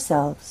also for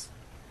ourselves.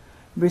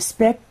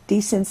 Respect,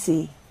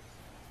 decency,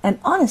 and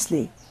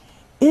honestly,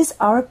 is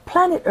our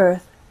planet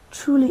Earth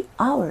truly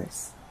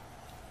ours?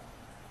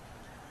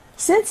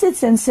 Since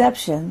its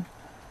inception,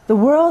 the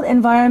World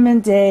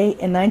Environment Day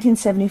in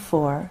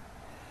 1974,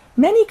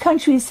 many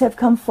countries have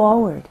come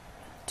forward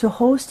to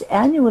host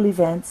annual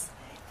events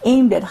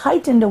aimed at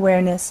heightened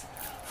awareness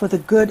for the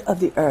good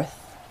of the earth.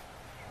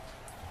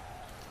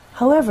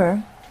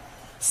 However,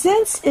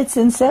 since its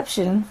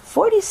inception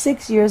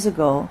 46 years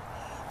ago,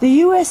 the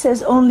U.S.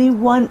 has only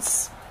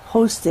once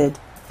hosted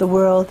the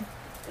World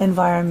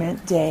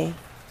Environment Day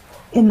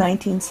in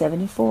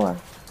 1974.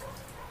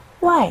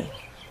 Why?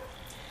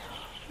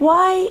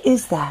 Why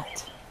is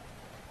that?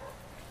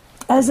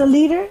 As a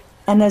leader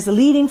and as a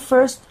leading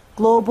first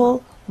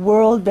global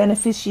world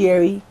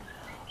beneficiary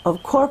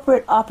of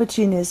corporate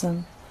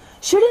opportunism,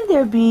 shouldn't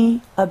there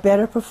be a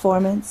better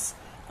performance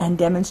and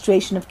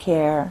demonstration of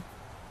care?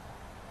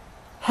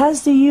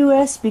 Has the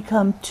U.S.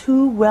 become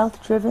too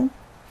wealth-driven,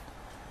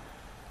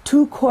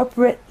 too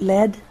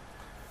corporate-led,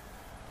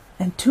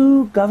 and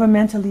too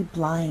governmentally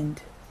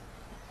blind?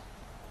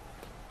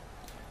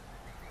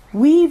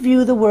 We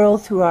view the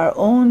world through our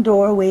own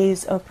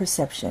doorways of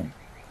perception.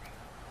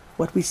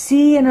 What we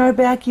see in our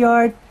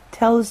backyard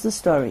tells the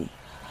story.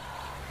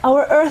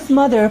 Our Earth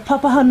Mother,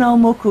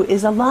 Papahanaumoku,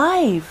 is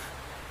alive.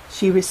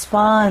 She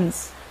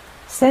responds,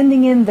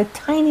 sending in the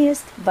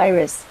tiniest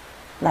virus,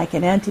 like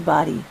an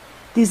antibody,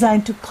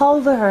 designed to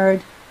cull the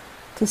herd,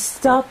 to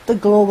stop the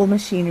global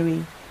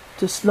machinery,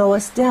 to slow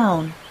us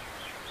down,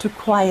 to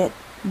quiet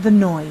the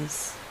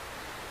noise,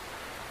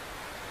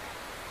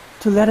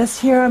 to let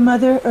us hear our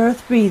Mother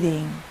Earth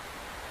breathing,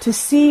 to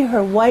see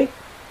her wipe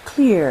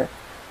clear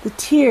the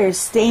tears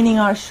staining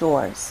our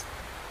shores,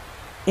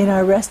 in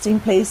our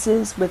resting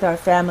places with our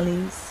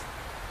families,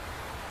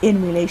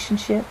 in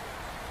relationship,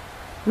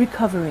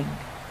 recovering.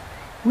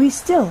 We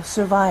still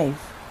survive.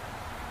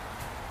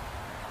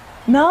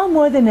 Now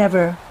more than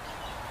ever,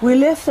 we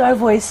lift our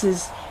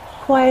voices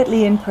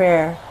quietly in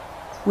prayer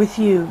with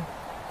you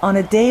on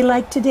a day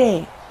like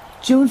today,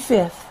 June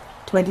 5th,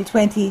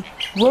 2020,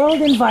 World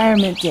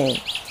Environment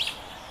Day.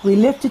 We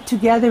lift it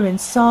together in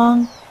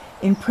song,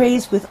 in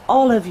praise with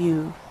all of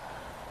you,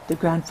 the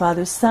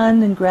Grandfather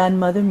Sun and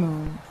Grandmother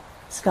Moon,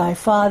 Sky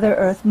Father,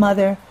 Earth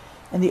Mother,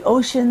 and the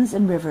oceans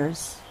and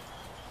rivers.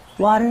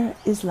 Water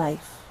is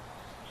life,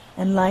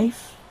 and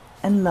life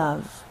and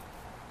love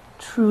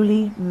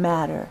truly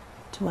matter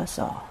to us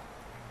all.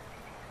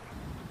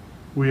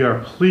 We are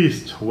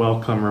pleased to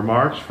welcome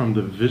remarks from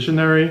the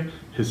visionary,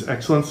 His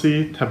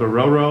Excellency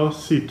Tebororo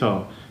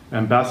Sito,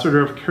 Ambassador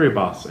of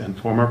Kiribati and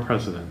former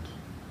President.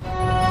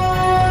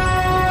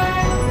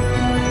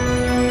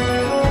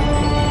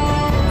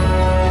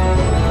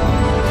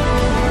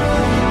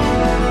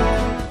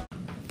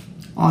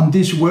 On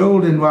this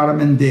World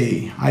Environment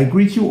Day, I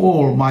greet you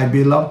all, my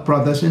beloved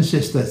brothers and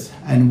sisters,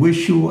 and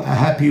wish you a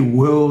happy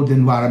World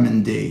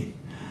Environment Day.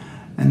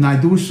 And I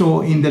do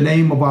so in the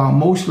name of our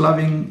most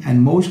loving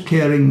and most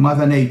caring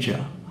Mother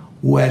Nature,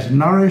 who has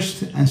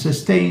nourished and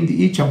sustained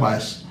each of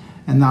us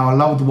and our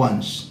loved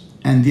ones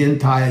and the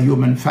entire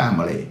human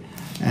family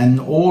and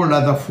all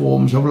other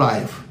forms of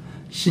life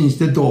since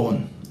the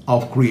dawn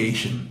of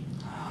creation.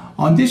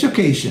 On this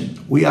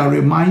occasion, we are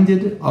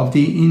reminded of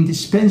the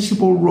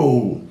indispensable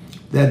role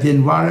that the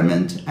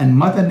environment and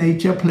Mother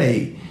Nature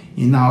play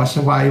in our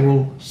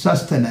survival,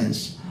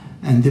 sustenance,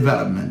 and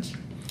development.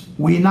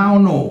 We now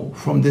know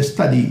from the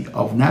study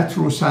of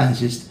natural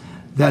sciences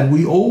that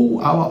we owe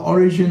our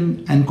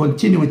origin and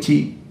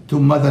continuity to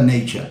Mother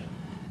Nature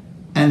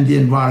and the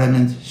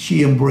environment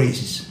she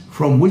embraces,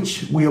 from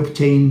which we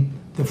obtain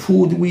the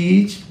food we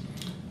eat,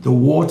 the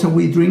water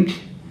we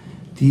drink,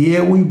 the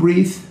air we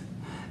breathe,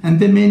 and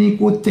the many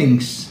good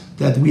things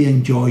that we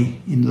enjoy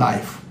in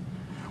life.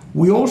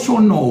 We also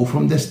know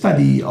from the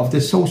study of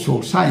the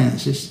social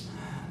sciences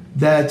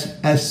that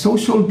as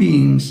social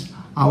beings,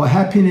 our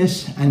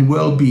happiness and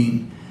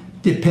well-being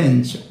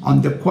depends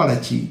on the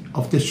quality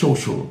of the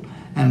social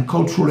and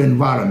cultural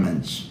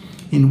environments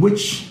in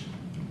which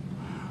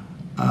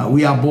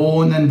we are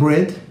born and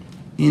bred,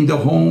 in the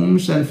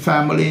homes and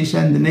families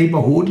and the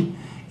neighborhood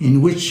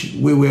in which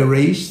we were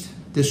raised,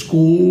 the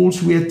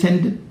schools we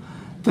attended,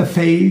 the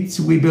faiths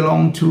we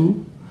belong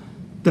to,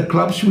 the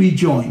clubs we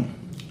join,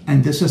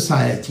 and the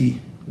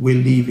society we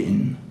live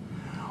in.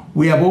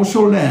 We have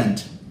also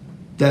learned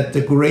that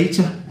the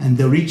greater and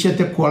the richer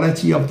the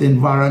quality of the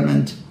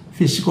environment,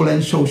 physical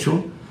and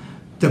social,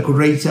 the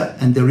greater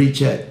and the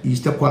richer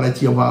is the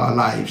quality of our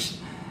lives,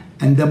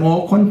 and the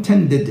more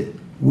contented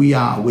we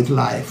are with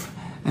life,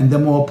 and the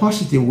more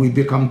positive we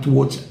become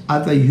towards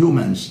other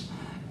humans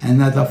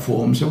and other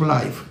forms of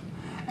life,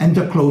 and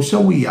the closer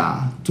we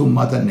are to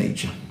Mother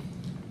Nature.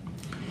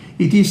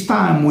 It is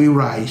time we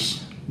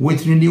rise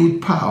with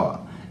renewed power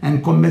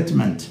and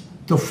commitment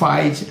to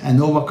fight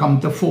and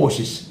overcome the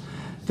forces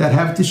that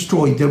have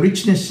destroyed the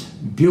richness,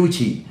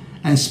 beauty,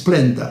 and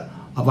splendor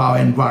of our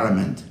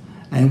environment,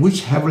 and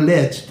which have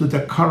led to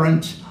the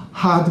current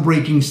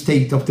heartbreaking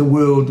state of the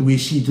world we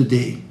see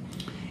today.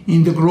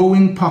 In the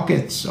growing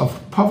pockets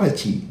of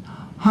poverty,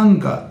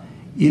 hunger,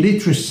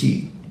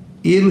 illiteracy,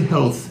 ill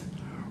health,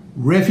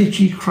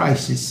 refugee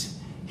crisis,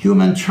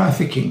 human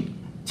trafficking,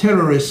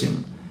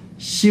 terrorism,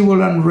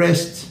 civil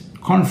unrest,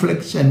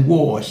 conflicts and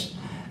wars,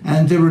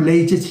 and the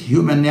related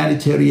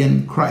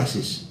humanitarian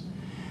crisis.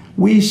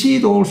 We see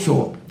it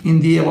also in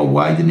the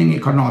ever-widening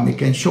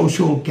economic and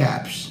social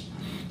gaps,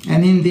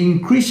 and in the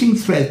increasing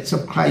threats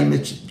of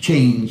climate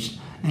change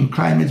and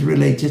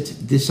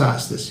climate-related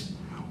disasters.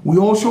 We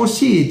also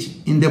see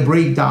it in the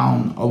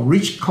breakdown of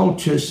rich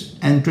cultures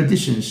and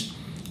traditions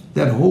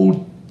that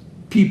hold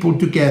people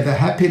together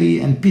happily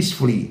and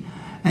peacefully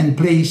and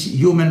place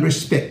human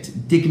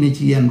respect,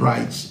 dignity, and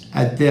rights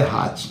at their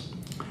hearts.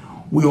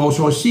 We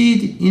also see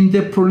it in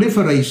the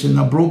proliferation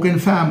of broken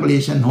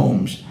families and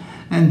homes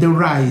and the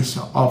rise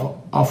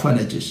of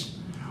orphanages.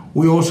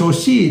 We also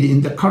see it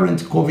in the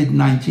current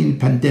COVID-19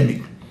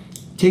 pandemic,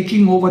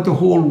 taking over the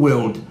whole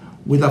world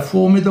with a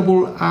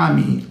formidable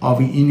army of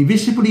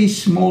invisibly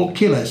small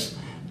killers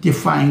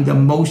defying the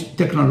most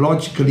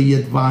technologically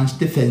advanced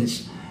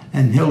defense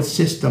and health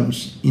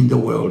systems in the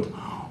world.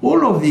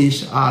 All of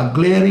these are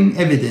glaring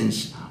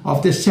evidence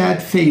of the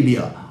sad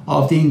failure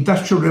of the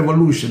Industrial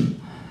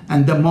Revolution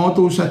and the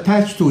mottos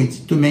attached to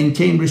it to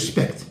maintain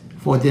respect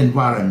for the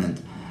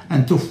environment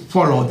and to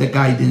follow the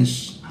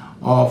guidance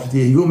of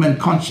the human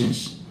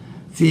conscience,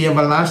 the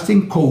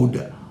everlasting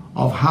code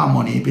of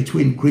harmony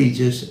between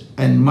creatures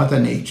and Mother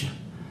Nature,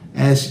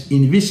 as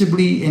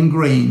invisibly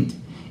ingrained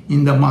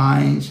in the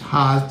minds,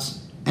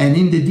 hearts, and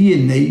in the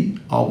DNA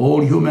of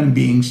all human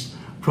beings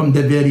from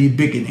the very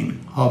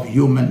beginning of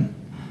human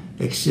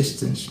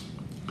existence.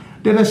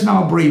 Let us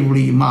now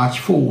bravely march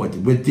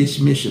forward with this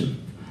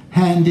mission,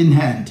 hand in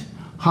hand,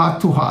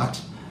 heart to heart,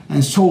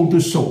 and soul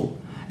to soul,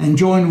 and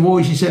join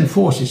voices and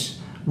forces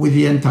with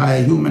the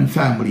entire human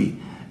family,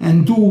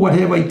 and do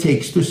whatever it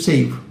takes to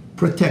save,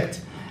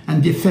 protect,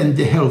 and defend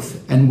the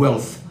health and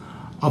wealth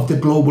of the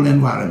global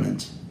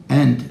environment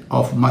and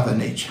of Mother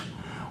Nature.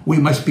 We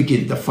must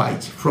begin the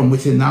fight from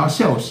within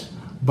ourselves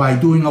by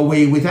doing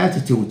away with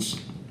attitudes,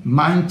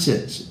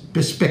 mindsets,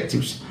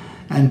 perspectives,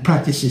 and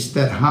practices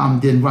that harm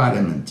the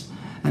environment,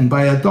 and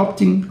by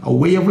adopting a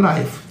way of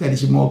life that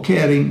is more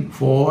caring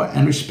for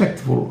and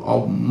respectful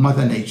of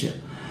Mother Nature,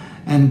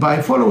 and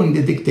by following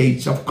the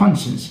dictates of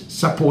conscience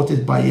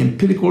supported by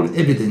empirical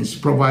evidence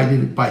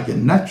provided by the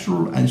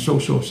natural and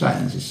social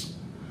sciences.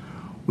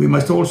 We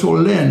must also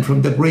learn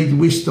from the great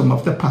wisdom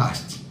of the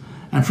past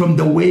and from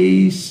the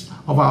ways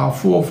of our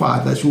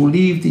forefathers who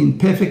lived in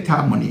perfect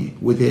harmony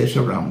with their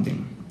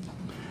surrounding.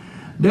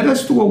 Let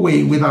us do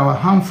away with our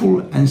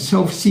harmful and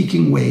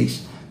self-seeking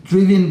ways,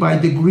 driven by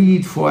the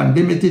greed for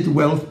unlimited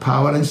wealth,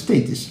 power, and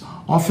status,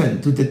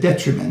 often to the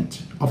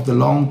detriment of the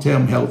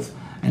long-term health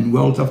and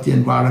wealth of the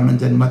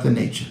environment and Mother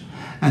Nature,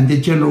 and the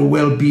general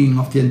well-being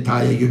of the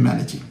entire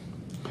humanity.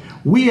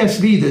 We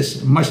as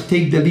leaders must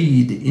take the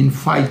lead in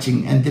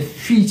fighting and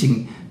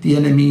defeating the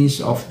enemies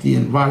of the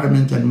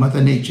environment and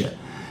Mother Nature,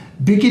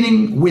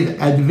 beginning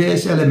with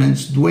adverse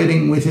elements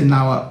dwelling within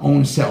our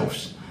own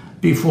selves,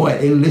 before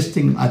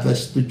enlisting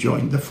others to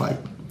join the fight.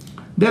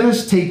 Let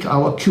us take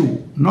our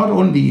cue not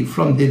only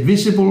from the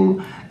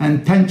visible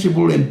and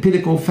tangible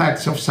empirical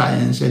facts of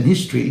science and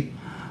history,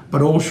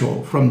 but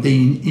also from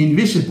the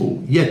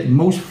invisible yet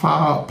most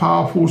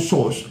powerful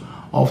source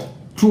of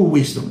true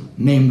wisdom,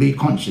 namely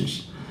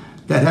conscience,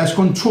 that has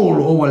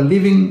control over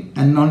living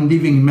and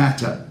non-living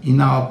matter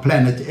in our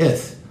planet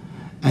Earth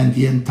and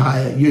the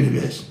entire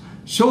universe,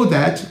 so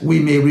that we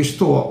may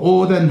restore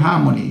order and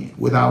harmony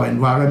with our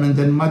environment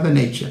and Mother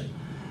Nature,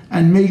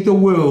 and make the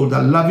world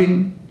a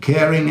loving,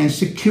 caring, and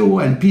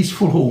secure and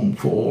peaceful home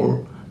for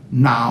all,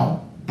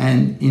 now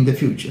and in the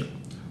future.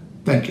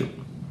 Thank you.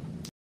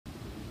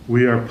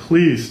 We are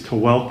pleased to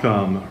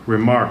welcome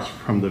remarks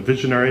from the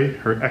visionary,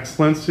 Her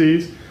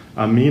Excellencies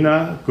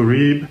Amina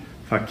Gurib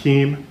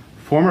Fakim,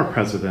 former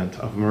President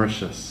of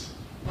Mauritius.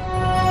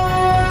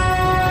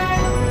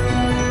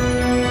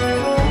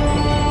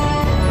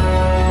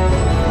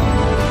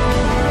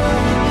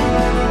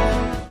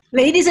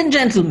 Ladies and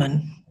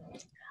gentlemen,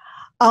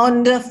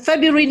 on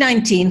February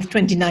 19,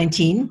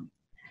 2019,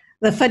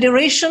 the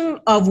Federation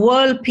of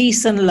World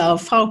Peace and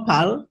Love,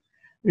 FOWPAL,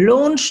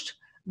 launched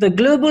the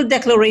Global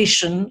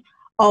Declaration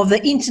of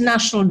the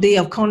International Day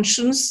of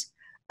Conscience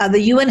at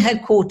the UN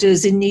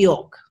headquarters in New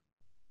York.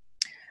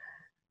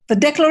 The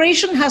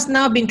declaration has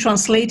now been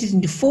translated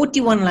into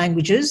 41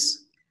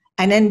 languages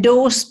and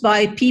endorsed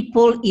by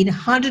people in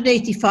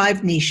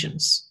 185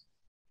 nations.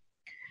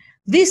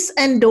 This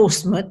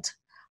endorsement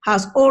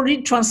has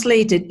already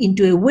translated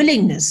into a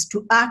willingness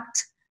to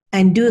act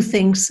and do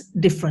things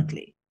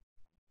differently.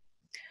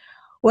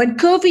 When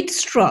COVID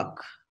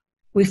struck,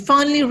 we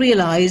finally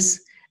realized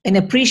and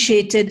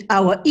appreciated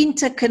our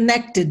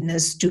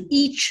interconnectedness to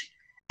each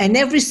and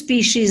every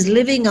species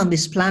living on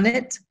this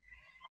planet,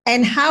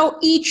 and how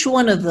each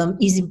one of them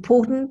is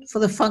important for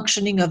the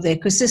functioning of the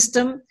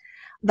ecosystem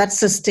that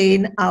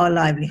sustain our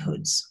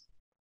livelihoods.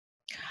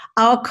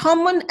 Our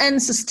common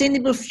and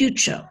sustainable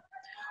future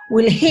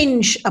will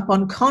hinge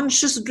upon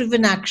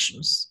conscious-driven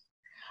actions,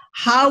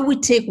 how we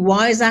take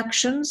wise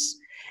actions,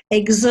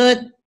 exert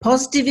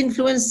positive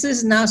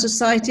influences in our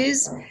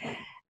societies,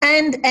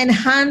 and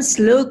enhance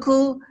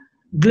local,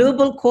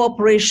 global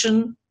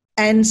cooperation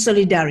and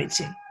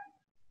solidarity.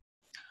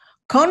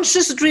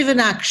 Conscious-driven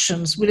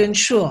actions will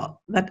ensure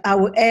that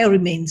our air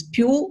remains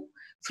pure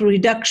through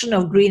reduction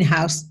of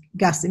greenhouse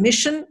gas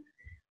emission.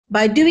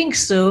 By doing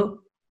so,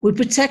 we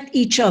protect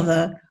each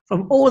other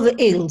from all the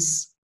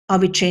ills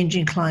of a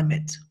changing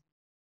climate.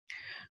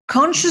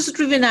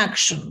 Conscious-driven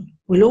action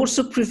will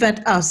also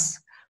prevent us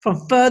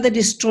from further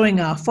destroying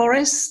our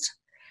forests,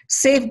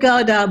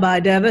 safeguard our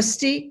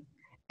biodiversity,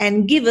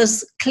 and give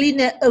us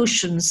cleaner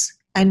oceans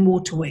and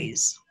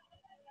waterways.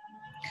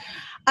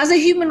 As a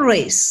human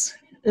race,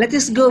 let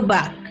us go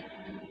back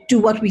to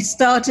what we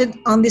stand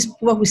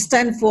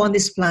for on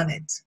this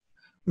planet.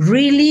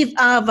 Relive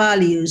our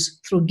values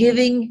through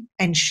giving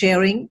and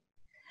sharing,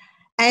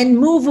 and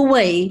move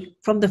away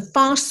from the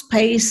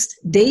fast-paced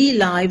daily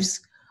lives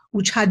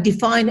which had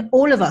defined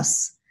all of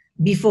us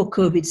before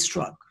COVID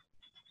struck.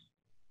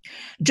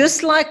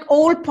 Just like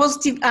all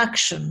positive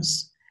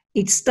actions,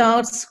 it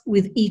starts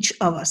with each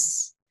of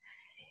us.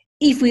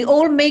 If we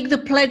all make the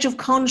pledge of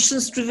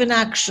conscience-driven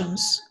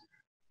actions,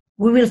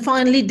 we will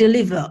finally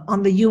deliver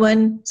on the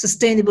UN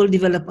Sustainable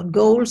Development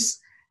Goals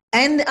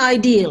and the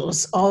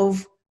ideals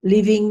of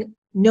leaving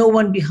no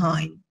one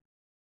behind.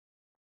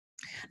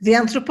 The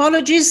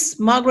anthropologist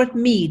Margaret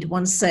Mead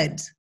once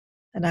said,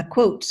 and I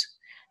quote,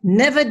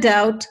 "Never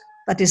doubt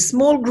that a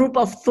small group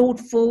of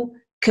thoughtful,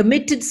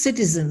 committed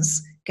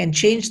citizens can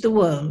change the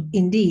world.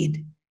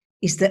 Indeed,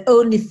 it's the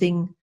only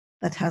thing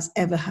that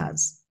ever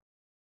has."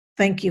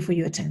 Thank you for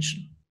your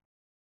attention.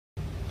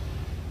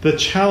 The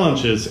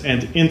challenges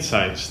and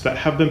insights that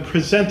have been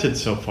presented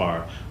so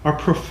far are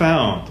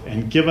profound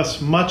and give us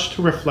much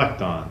to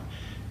reflect on.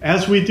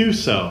 As we do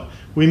so,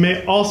 we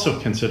may also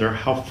consider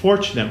how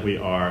fortunate we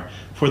are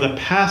for the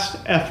past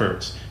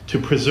efforts to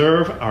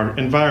preserve our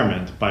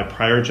environment by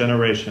prior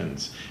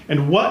generations,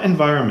 and what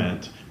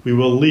environment we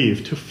will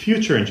leave to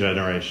future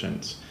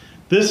generations.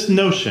 This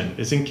notion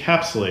is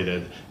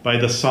encapsulated by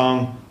the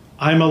song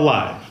 "I'm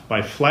Alive"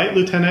 by Flight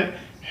Lieutenant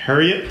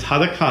Harriet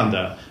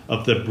Tadakanda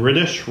of the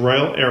British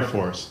Royal Air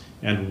Force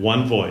and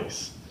One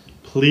Voice.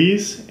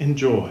 Please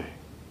enjoy.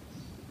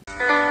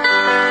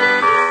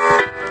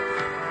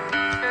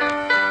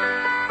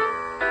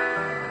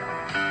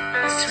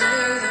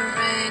 Through the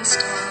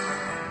rainstorm,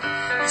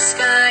 the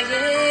sky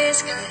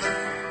is clear,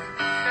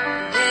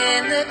 and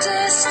in the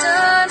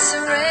distance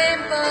a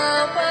rainbow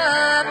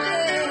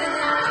appears.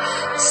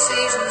 The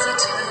seasons are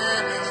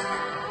turning,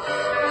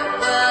 the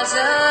world's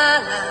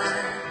alive,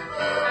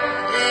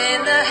 and in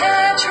the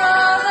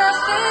hedgerow the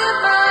field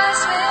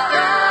mice will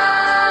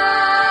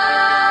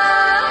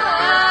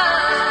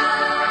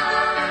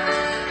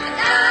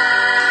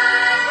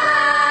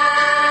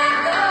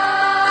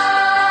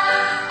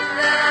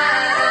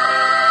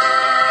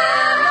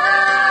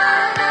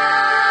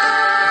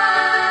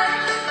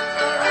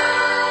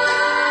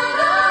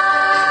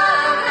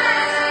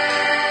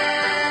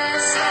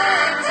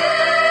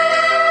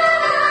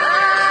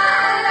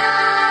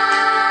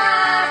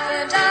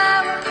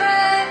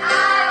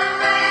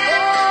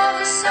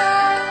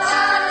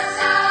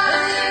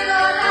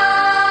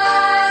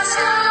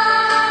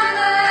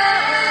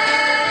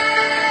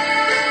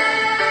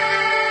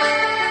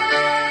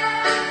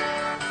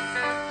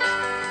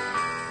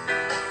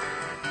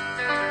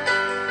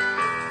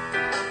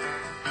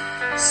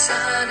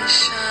sun is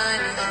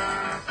shining,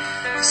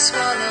 the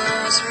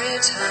swallows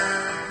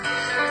return,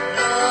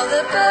 and all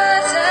the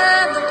birds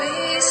and the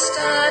bees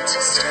start to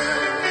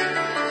stir.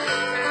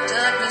 The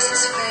darkness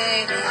is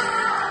fading,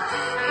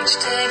 each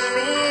day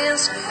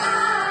feels new,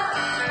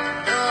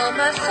 and all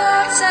my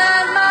thoughts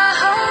and my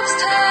hopes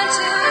turn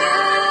to you.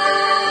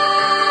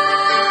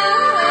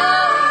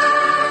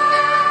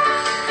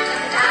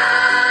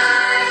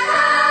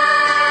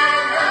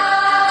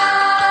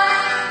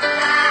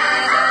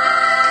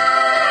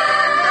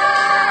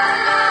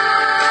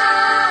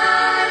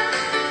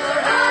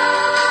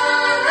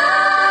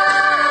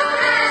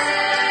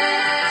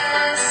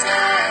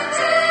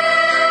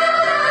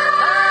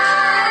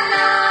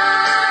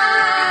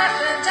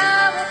 And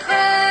I will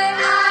pray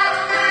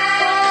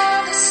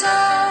for the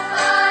soul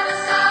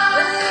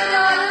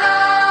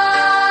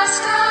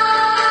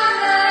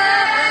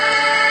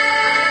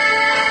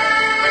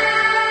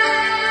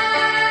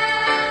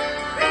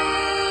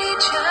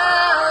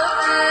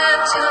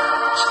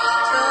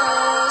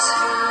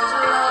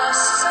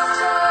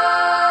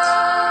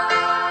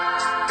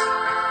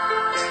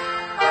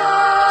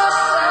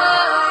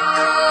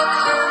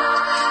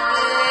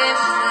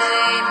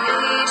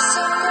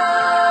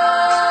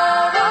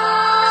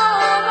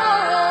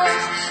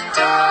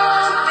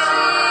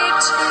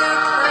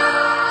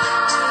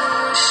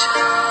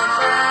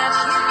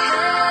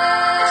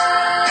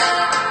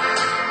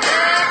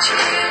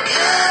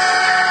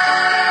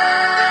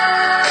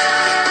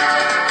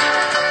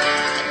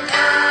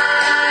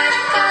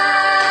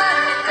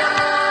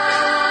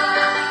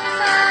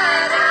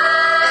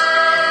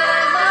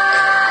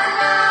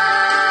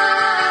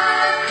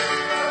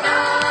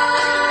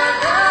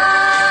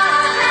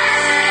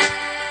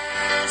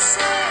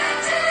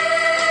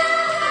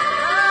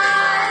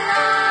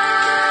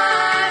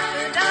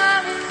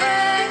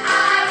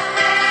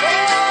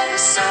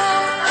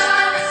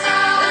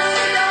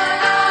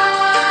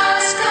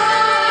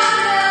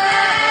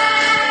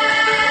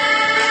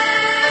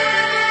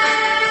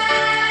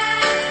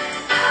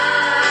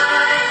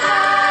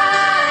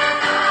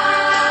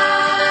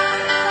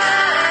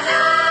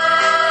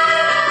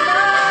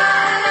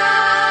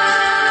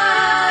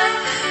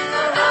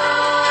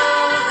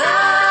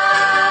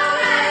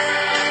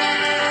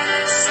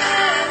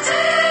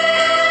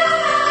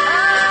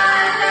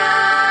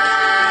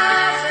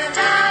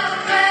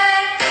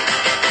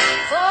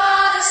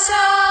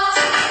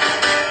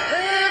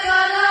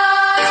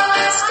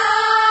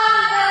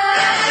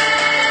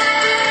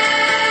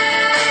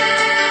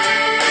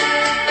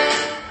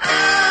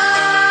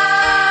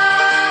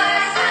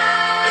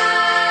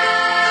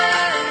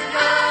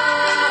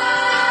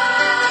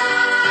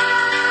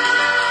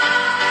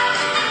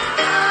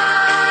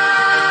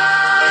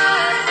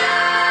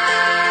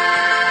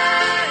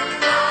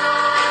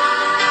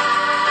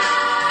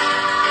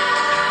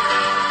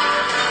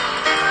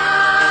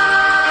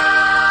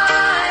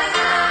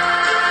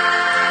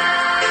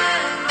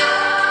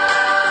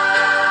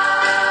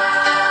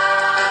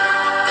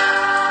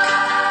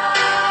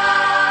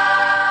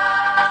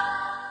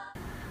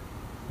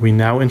we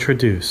now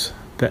introduce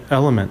the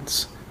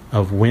elements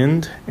of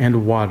wind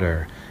and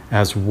water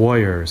as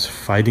warriors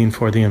fighting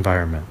for the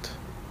environment.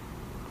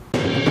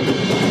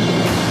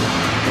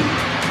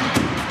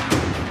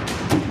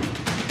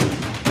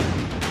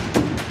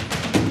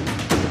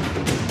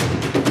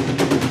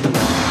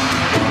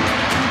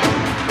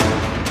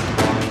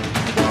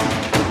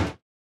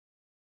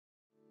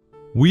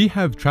 We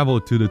have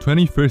traveled to the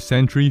 21st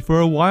century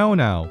for a while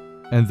now,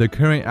 and the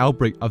current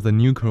outbreak of the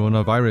new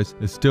coronavirus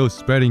is still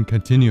spreading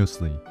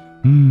continuously.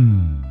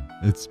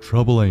 It's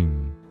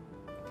troubling.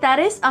 That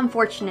is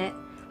unfortunate.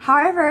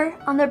 However,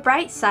 on the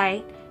bright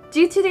side,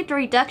 due to the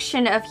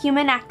reduction of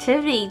human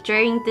activity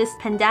during this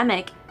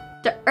pandemic,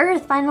 the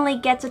Earth finally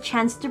gets a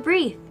chance to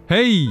breathe.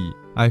 Hey!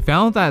 I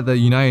found that the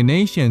United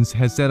Nations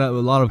has set up a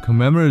lot of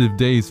commemorative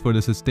days for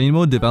the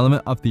sustainable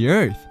development of the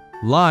Earth,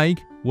 like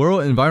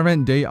World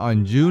Environment Day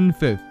on June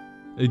 5th.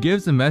 It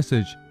gives a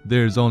message,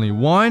 there's only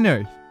one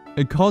Earth.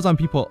 It calls on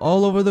people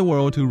all over the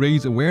world to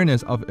raise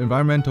awareness of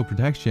environmental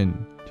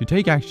protection, to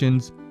take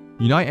actions,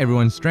 unite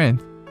everyone's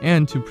strength,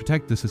 and to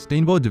protect the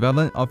sustainable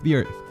development of the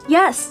Earth.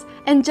 Yes,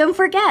 and don't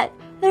forget,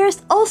 there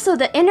is also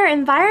the inner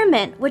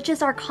environment, which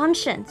is our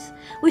conscience.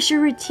 We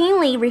should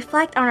routinely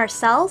reflect on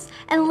ourselves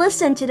and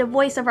listen to the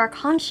voice of our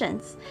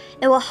conscience.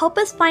 It will help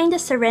us find the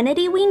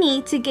serenity we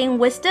need to gain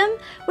wisdom,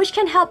 which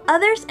can help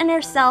others and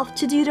ourselves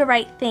to do the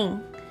right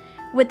thing.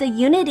 With the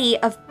unity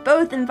of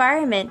both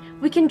environment,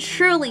 we can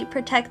truly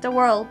protect the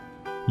world.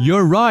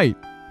 You're right!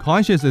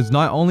 Conscience is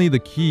not only the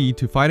key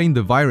to fighting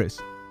the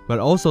virus, but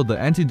also the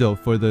antidote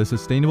for the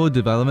sustainable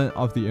development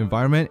of the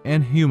environment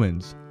and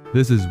humans.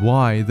 This is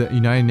why the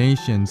United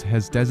Nations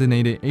has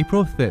designated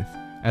April 5th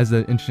as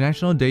the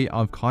International Day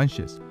of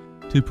Conscience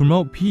to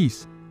promote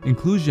peace,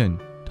 inclusion,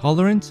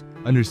 tolerance,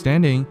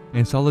 understanding,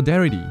 and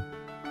solidarity.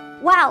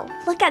 Wow,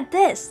 look at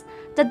this!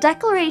 The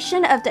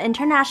Declaration of the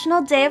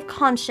International Day of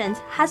Conscience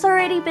has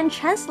already been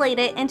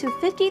translated into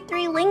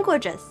 53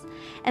 languages,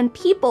 and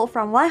people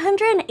from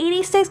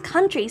 186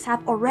 countries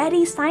have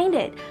already signed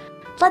it.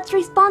 Let's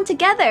respond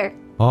together!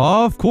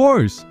 Of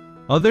course!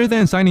 Other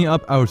than signing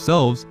up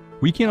ourselves,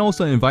 we can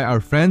also invite our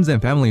friends and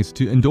families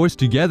to endorse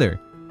together.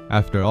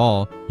 After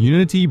all,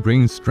 unity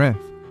brings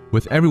strength.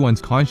 With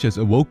everyone's conscience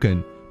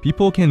awoken,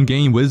 people can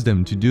gain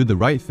wisdom to do the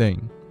right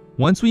thing.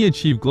 Once we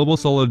achieve global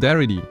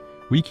solidarity,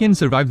 we can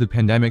survive the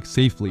pandemic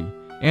safely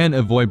and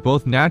avoid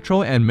both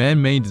natural and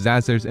man-made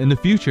disasters in the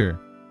future.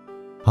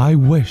 I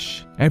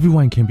wish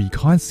everyone can be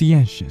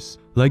conscientious,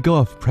 let go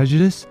of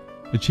prejudice,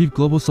 achieve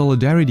global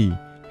solidarity,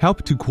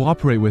 help to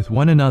cooperate with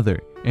one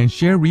another, and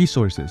share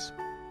resources.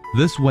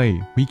 This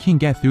way, we can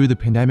get through the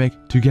pandemic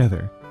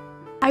together.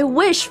 I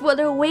wish for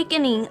the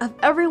awakening of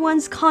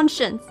everyone's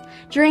conscience.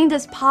 During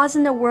this pause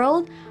in the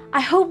world, I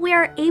hope we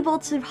are able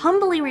to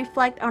humbly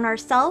reflect on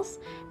ourselves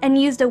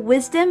and use the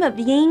wisdom of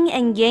yin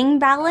and yang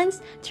balance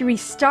to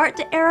restart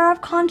the era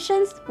of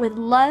conscience with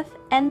love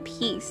and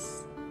peace.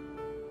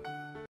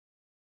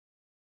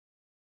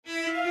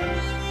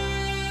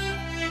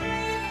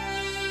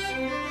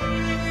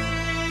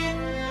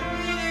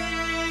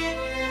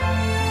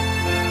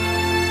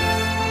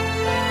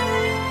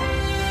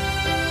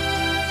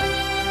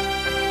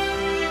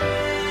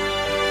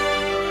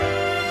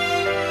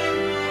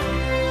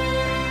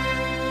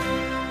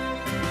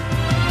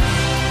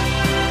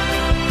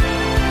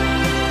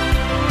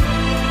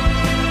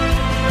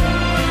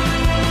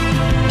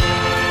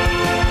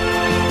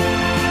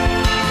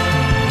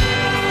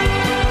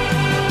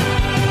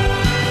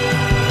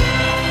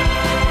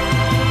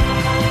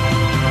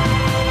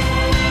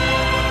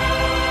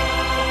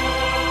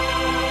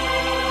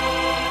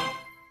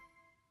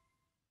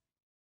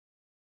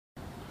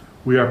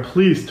 We are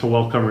pleased to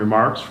welcome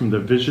remarks from the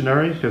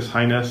visionary, His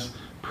Highness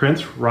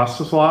Prince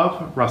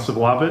Rostislav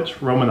Rostislavich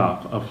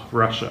Romanov of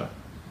Russia.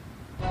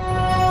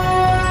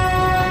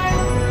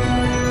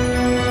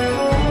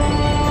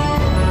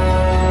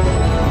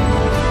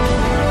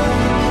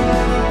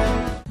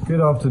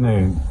 Good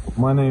afternoon.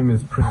 My name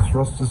is Prince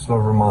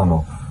Rostislav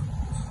Romanov.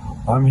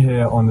 I'm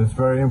here on this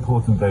very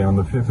important day on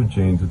the 5th of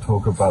June to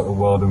talk about the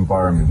World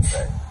Environment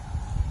Day.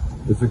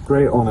 It's a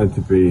great honor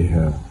to be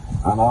here,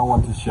 and I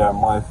want to share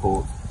my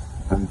thoughts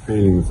and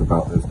feelings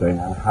about this day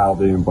and how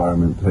the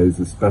environment plays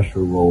a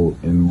special role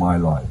in my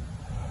life.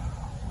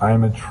 I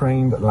am a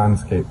trained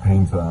landscape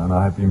painter, and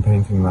I have been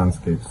painting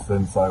landscapes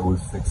since I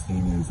was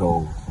 16 years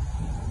old.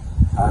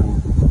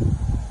 And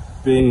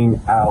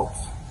being out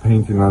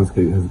painting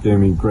landscape has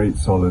given me great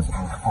solace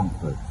and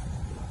comfort.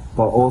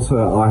 But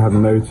also I have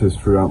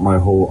noticed throughout my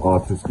whole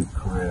artistic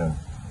career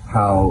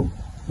how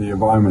the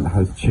environment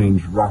has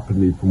changed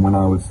rapidly from when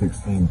I was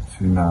 16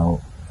 to now,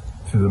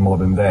 to the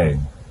modern day.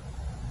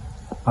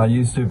 I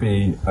used to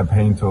be a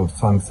painter of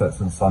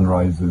sunsets and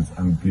sunrises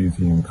and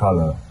beauty and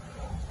colour,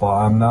 but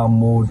I'm now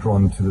more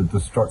drawn to the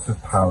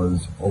destructive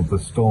powers of the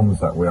storms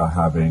that we are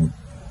having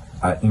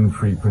at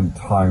infrequent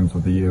times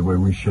of the year where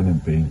we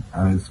shouldn't be,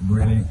 and it's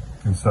really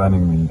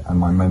concerning me and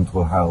my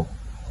mental health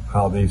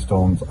how these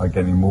storms are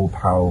getting more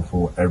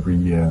powerful every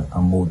year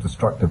and more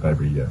destructive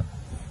every year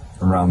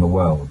around the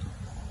world.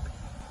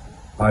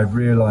 I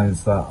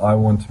realized that I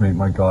want to make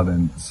my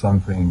garden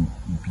something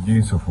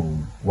beautiful,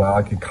 where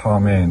I could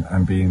come in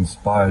and be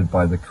inspired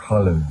by the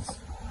colors.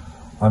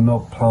 I'm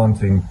not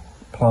planting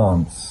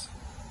plants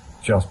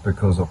just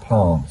because of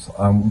plants.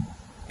 I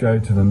go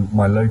to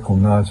my local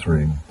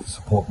nursery to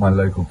support my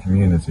local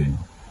community.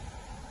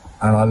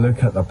 And I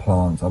look at the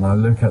plants and I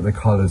look at the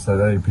colors that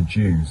they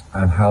produce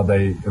and how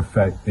they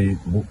affect the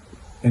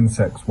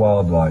insects,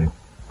 wildlife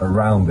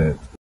around it.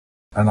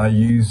 And I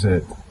use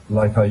it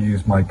like I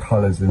use my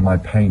colors in my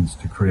paints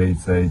to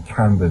create a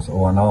canvas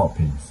or an art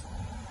piece.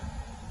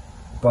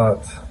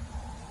 But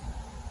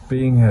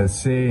being here,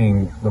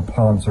 seeing the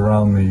plants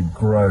around me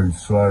grow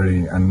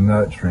slowly and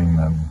nurturing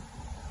them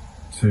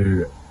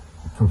to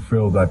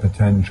fulfill their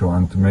potential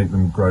and to make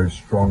them grow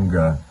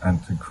stronger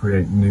and to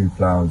create new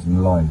flowers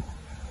and life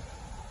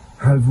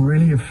has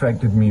really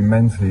affected me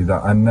mentally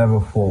that I never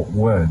thought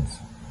would.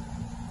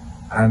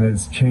 And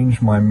it's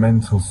changed my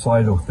mental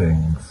side of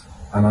things.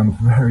 And I'm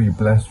very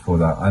blessed for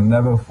that. I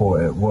never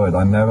thought it would.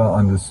 I never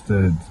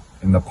understood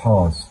in the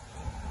past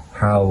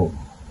how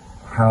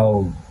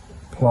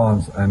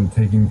plants and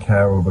taking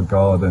care of a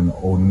garden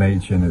or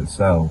nature in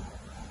itself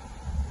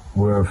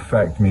will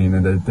affect me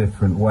in a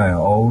different way. I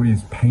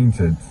always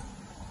painted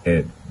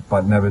it,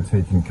 but never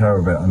taken care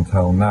of it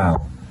until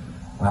now.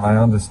 And I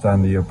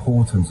understand the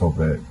importance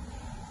of it.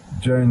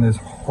 During this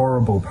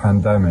horrible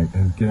pandemic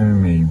has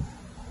given me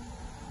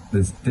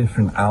this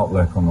different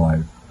outlook on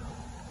life,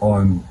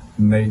 on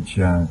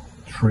nature,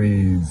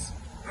 trees,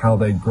 how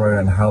they grow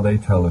and how they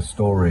tell a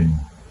story,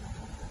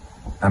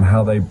 and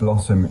how they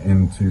blossom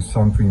into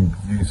something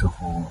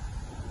beautiful,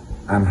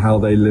 and how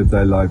they live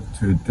their life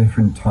to a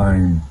different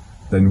time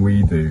than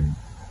we do,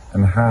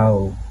 and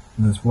how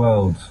this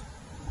world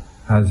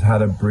has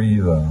had a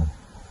breather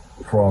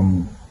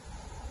from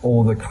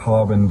all the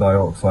carbon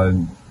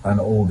dioxide and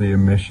all the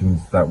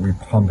emissions that we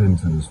pump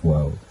into this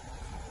world.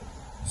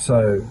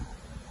 So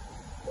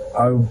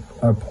I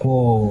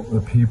applaud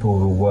the people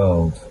of the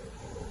world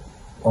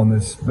on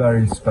this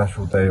very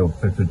special day of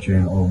 5th of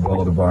June, on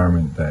World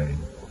Environment Day,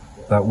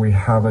 that we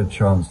have a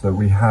chance, that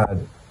we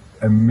had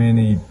a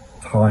mini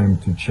time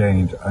to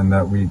change, and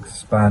that we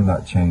expand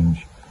that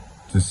change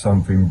to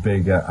something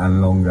bigger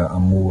and longer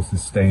and more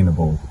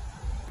sustainable.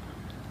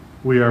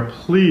 We are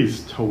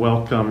pleased to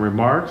welcome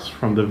remarks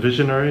from the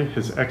visionary,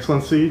 His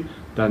Excellency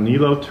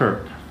Danilo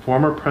Turk,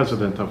 former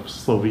President of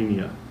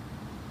Slovenia.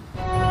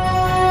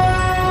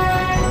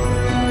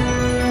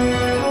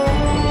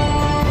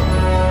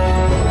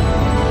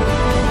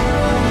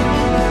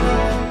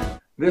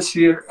 This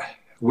year,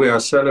 we are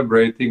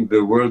celebrating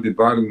the World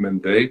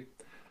Environment Day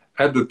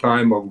at the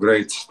time of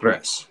great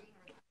stress.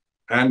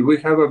 And we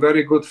have a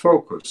very good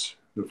focus,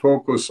 the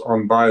focus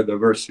on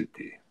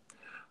biodiversity.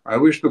 I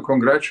wish to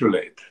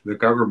congratulate the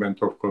government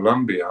of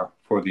Colombia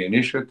for the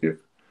initiative,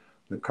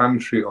 the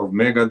country of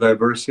mega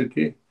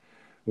diversity,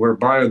 where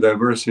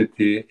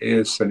biodiversity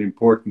is an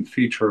important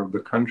feature of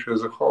the country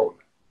as a whole.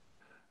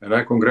 And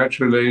I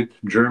congratulate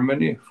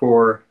Germany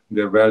for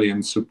their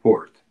valiant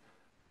support.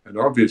 And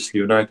obviously,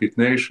 United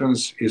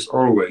Nations is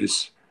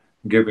always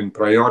giving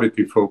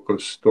priority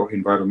focus to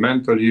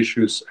environmental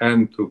issues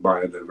and to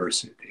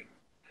biodiversity.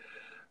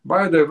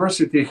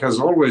 Biodiversity has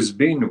always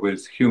been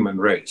with human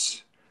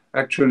race.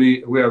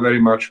 Actually, we are very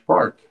much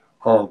part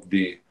of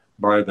the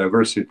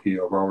biodiversity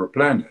of our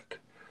planet,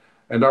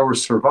 and our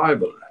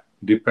survival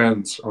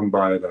depends on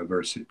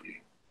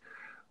biodiversity.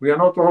 We are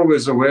not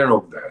always aware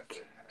of that,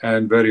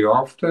 and very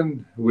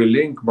often we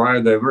link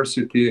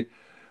biodiversity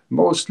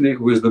mostly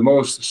with the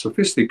most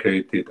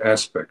sophisticated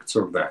aspects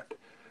of that.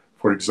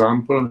 For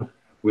example,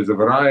 with a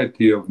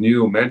variety of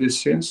new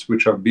medicines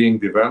which are being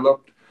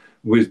developed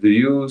with the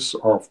use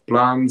of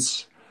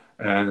plants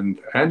and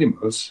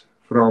animals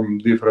from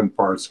different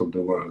parts of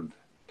the world.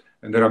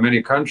 And there are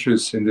many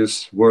countries in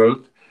this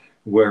world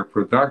where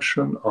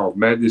production of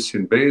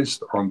medicine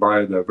based on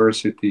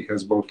biodiversity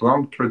has both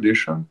long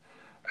tradition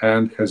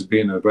and has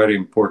been a very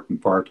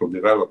important part of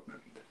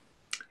development.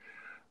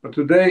 But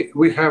today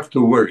we have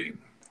to worry.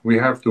 We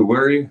have to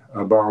worry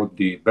about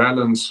the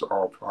balance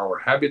of our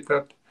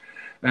habitat,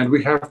 and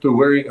we have to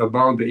worry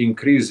about the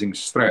increasing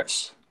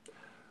stress.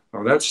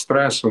 Now, that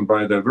stress on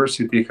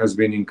biodiversity has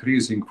been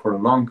increasing for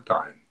a long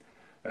time,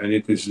 and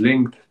it is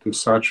linked to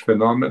such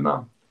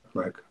phenomena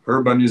like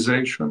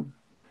urbanization,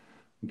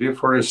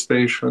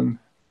 deforestation,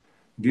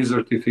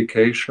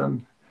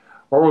 desertification.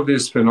 All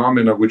these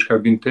phenomena which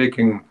have been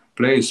taking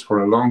place for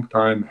a long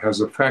time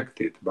has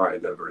affected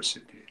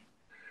biodiversity.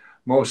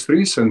 Most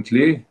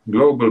recently,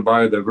 global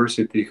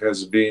biodiversity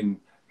has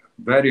been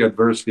very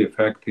adversely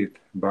affected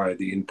by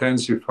the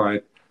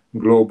intensified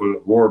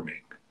global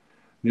warming.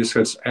 This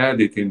has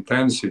added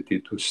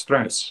intensity to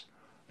stress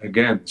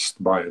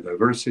against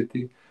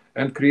biodiversity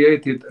and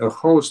created a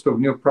host of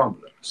new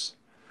problems.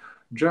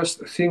 Just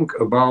think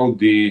about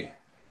the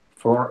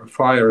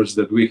fires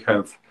that we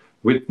have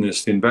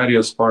witnessed in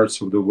various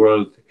parts of the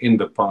world in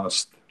the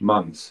past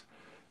month,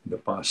 the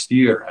past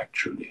year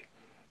actually.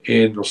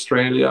 In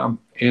Australia,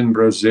 in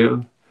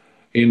Brazil,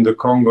 in the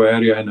Congo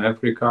area in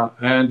Africa,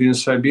 and in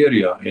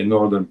Siberia in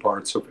northern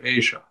parts of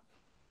Asia.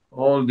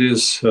 All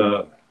these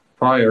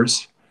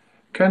fires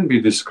can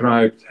be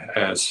described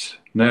as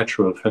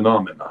natural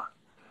phenomena,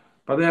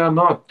 but they are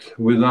not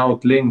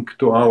without link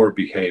to our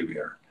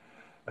behavior.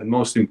 And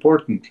most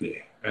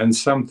importantly, and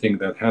something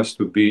that has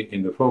to be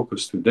in the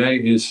focus today,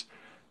 is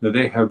that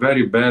they have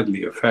very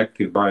badly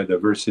affected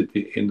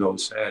biodiversity in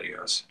those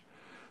areas.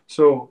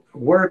 So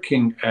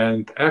working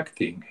and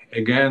acting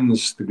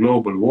against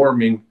global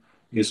warming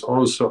is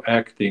also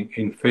acting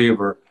in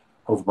favor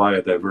of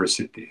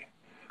biodiversity.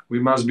 We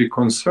must be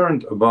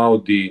concerned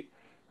about the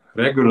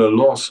regular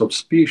loss of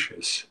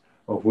species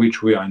of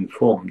which we are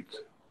informed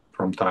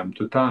from time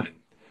to time.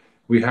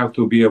 We have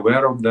to be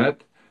aware of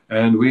that,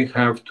 and we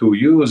have to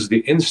use the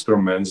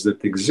instruments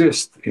that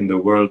exist in the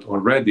world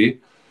already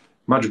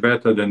much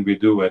better than we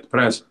do at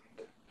present.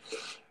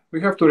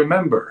 We have to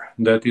remember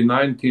that in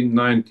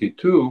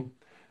 1992,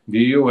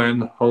 the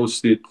UN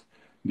hosted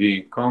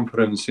the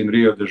conference in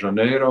Rio de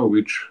Janeiro,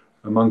 which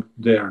among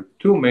their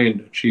two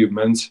main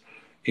achievements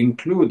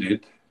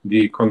included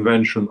the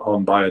Convention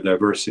on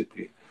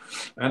Biodiversity.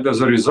 And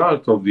as a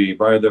result of the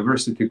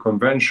Biodiversity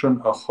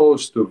Convention, a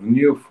host of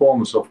new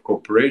forms of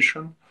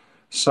cooperation,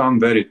 some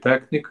very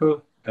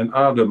technical and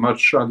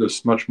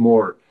others much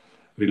more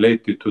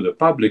related to the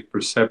public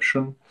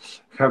perception,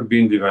 have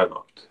been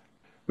developed.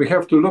 We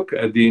have to look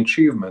at the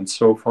achievements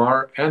so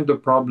far and the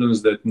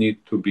problems that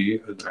need to be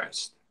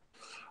addressed.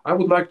 I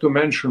would like to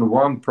mention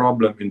one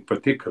problem in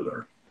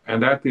particular,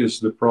 and that is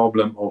the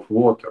problem of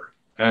water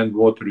and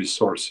water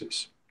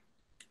resources.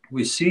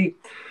 We see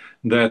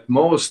that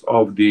most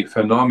of the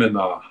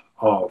phenomena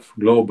of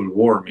global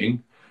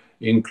warming,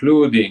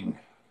 including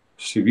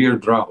severe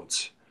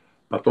droughts,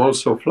 but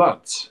also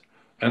floods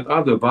and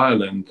other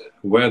violent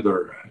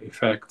weather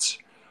effects,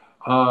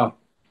 are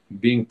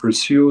being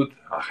pursued,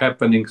 are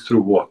happening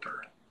through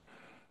water.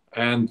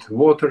 And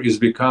water is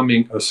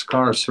becoming a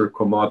scarcer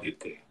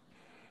commodity.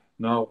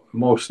 Now,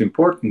 most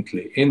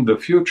importantly, in the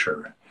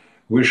future,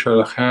 we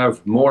shall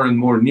have more and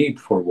more need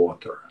for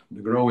water.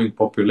 The growing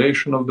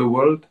population of the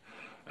world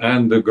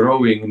and the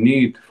growing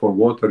need for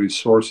water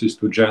resources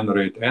to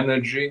generate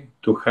energy,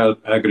 to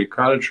help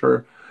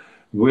agriculture,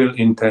 will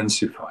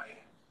intensify.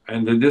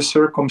 And in these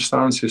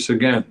circumstances,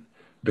 again,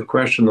 the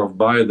question of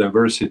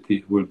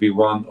biodiversity will be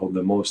one of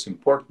the most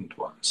important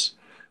ones.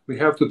 We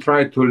have to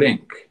try to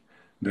link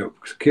the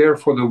care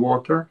for the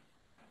water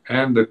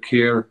and the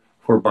care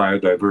for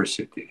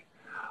biodiversity.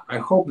 I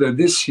hope that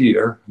this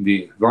year,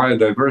 the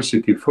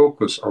biodiversity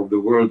focus of the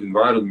World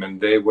Environment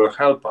Day will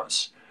help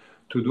us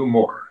to do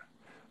more,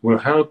 will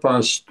help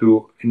us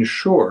to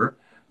ensure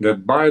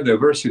that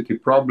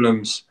biodiversity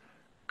problems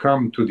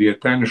come to the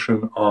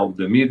attention of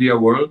the media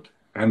world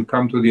and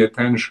come to the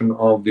attention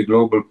of the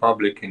global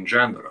public in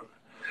general.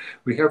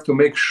 We have to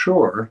make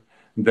sure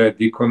that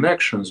the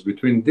connections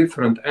between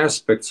different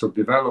aspects of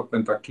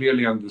development are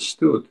clearly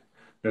understood,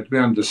 that we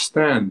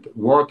understand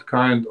what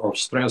kind of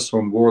stress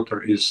on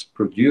water is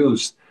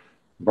produced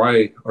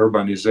by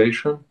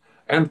urbanization,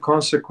 and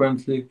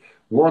consequently,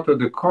 what are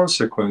the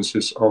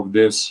consequences of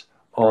this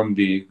on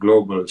the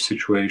global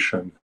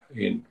situation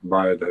in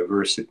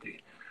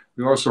biodiversity.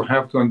 We also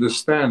have to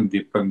understand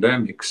the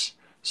pandemics,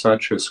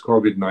 such as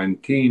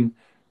COVID-19,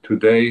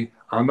 today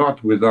are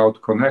not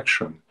without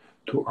connection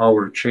to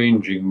our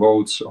changing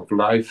modes of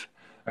life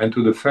and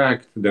to the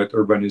fact that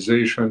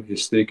urbanization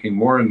is taking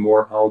more and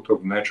more out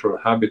of natural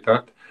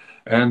habitat,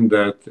 and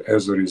that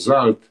as a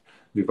result,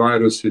 the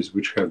viruses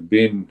which have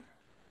been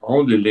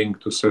only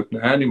linked to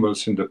certain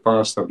animals in the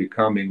past are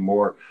becoming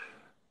more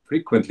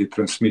frequently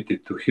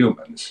transmitted to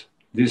humans.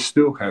 This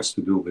too has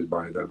to do with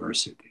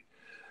biodiversity.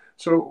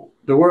 So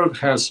the world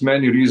has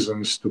many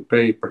reasons to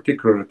pay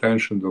particular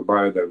attention to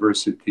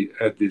biodiversity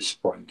at this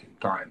point in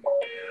time.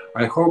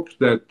 I hope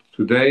that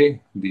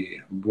today, the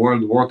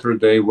World Water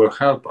Day will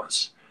help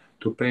us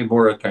to pay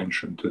more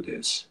attention to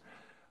this.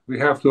 We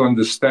have to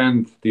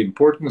understand the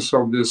importance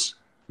of this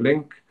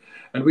link,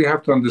 and we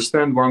have to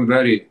understand one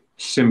very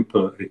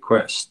simple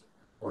request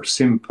or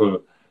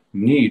simple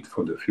need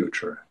for the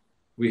future.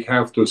 We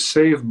have to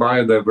save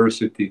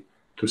biodiversity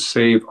to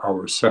save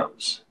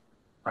ourselves.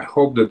 I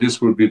hope that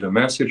this will be the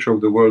message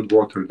of the World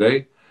Water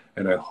Day,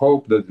 and I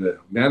hope that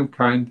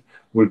mankind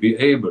will be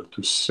able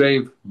to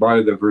save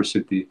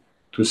biodiversity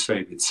to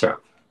save itself.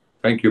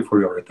 Thank you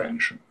for your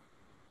attention.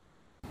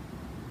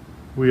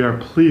 We are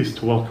pleased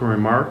to welcome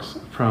remarks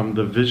from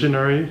the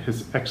visionary,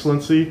 His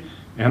Excellency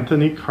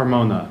Anthony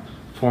Carmona,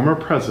 former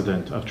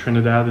President of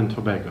Trinidad and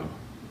Tobago.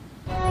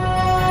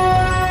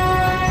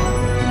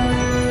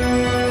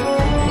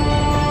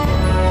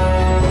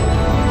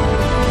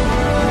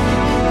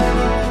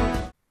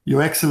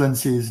 Your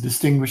Excellencies,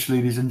 distinguished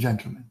ladies and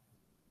gentlemen,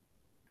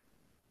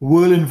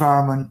 World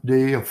Environment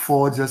Day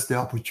affords us the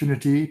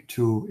opportunity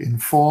to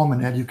inform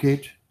and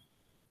educate,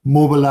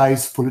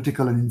 mobilize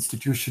political and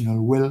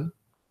institutional will,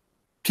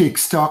 take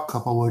stock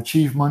of our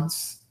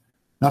achievements,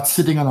 not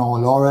sitting on our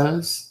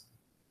laurels,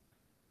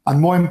 and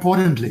more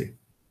importantly,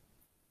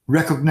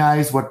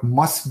 recognize what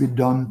must be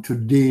done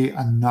today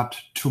and not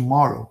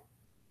tomorrow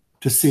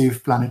to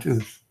save planet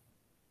Earth.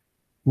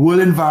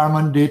 World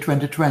Environment Day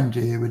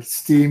 2020, with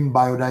its theme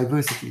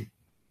Biodiversity,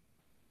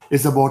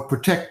 is about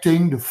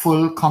protecting the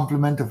full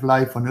complement of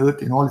life on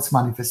Earth in all its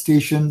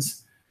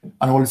manifestations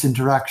and all its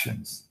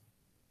interactions.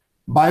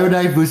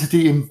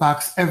 Biodiversity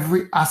impacts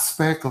every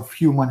aspect of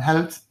human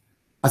health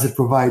as it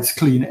provides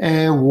clean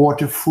air,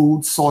 water,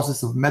 food,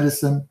 sources of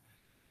medicine,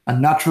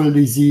 and natural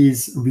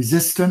disease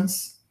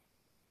resistance,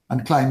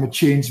 and climate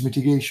change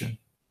mitigation.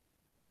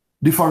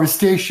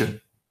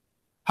 Deforestation,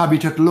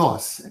 habitat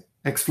loss,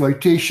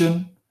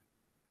 exploitation,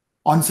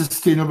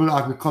 unsustainable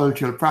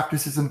agricultural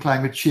practices, and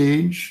climate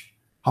change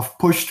have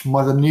pushed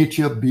Mother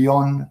Nature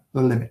beyond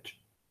her limit.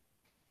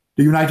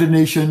 The United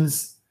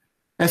Nations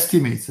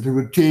estimates that it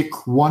would take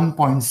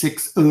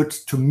 1.6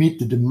 Earth to meet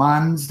the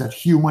demands that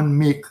humans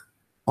make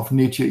of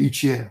nature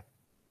each year.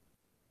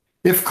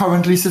 If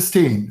currently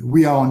sustained,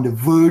 we are on the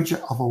verge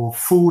of our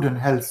food and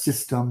health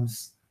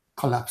systems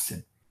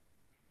collapsing.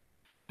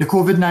 The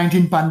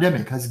COVID-19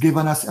 pandemic has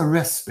given us a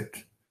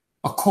respite,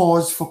 a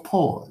cause for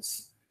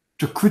pause,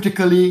 to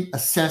critically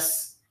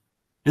assess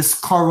this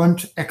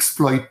current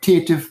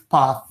exploitative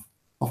path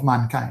of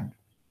mankind.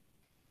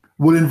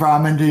 World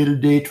Environmental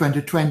Day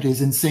 2020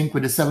 is in sync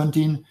with the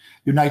 17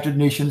 United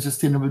Nations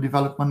Sustainable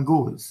Development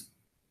Goals,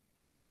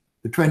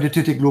 the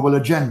 2030 Global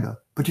Agenda,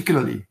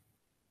 particularly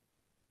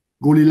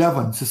Goal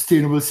 11,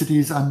 Sustainable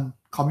Cities and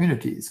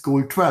Communities,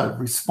 Goal 12,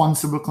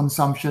 Responsible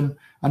Consumption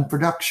and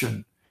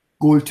Production,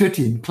 Goal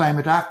 13,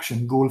 Climate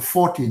Action, Goal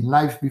 14,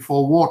 Life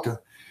Before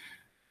Water,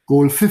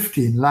 Goal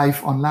 15,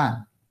 Life on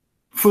Land.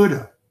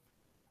 Further,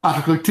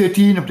 Article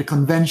 13 of the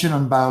Convention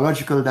on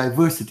Biological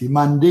Diversity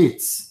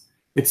mandates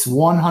its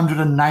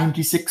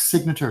 196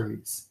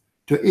 signatories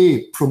to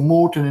aid,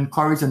 promote, and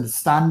encourage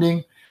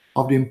understanding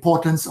of the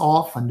importance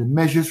of and the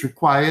measures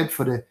required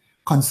for the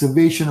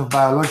conservation of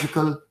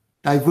biological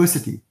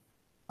diversity,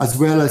 as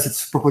well as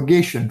its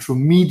propagation through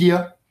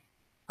media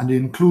and the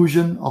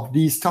inclusion of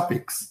these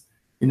topics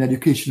in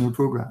educational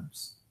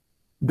programs.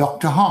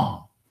 Dr.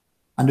 Hong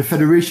and the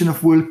Federation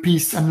of World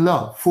Peace and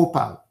Love,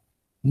 FOWPAL,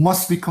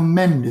 must be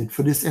commended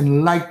for this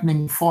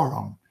enlightening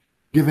forum,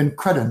 giving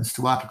credence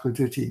to Article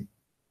 13.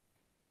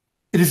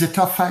 It is a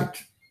tough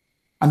fight,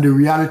 and the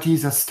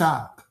realities are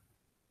stark.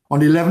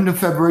 On the 11th of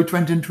February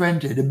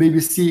 2020, the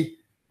BBC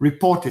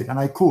reported, and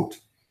I quote,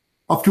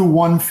 "Up to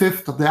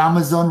 1/5 of the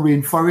Amazon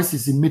rainforest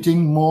is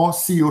emitting more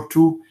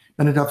CO2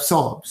 than it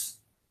absorbs."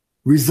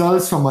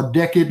 Results from a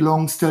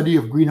decade-long study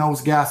of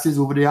greenhouse gases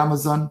over the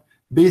Amazon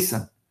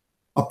basin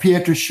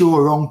appear to show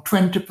around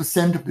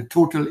 20% of the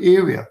total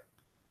area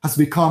has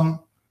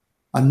become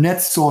a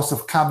net source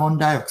of carbon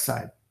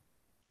dioxide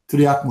to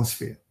the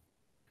atmosphere.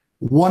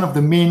 One of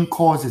the main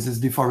causes is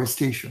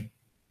deforestation.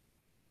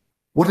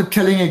 What a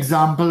telling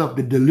example of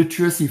the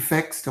deleterious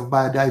effects of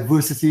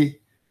biodiversity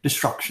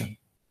destruction.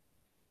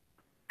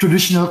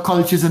 Traditional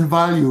cultures and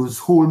values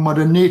hold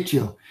Mother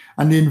Nature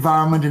and the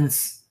environment in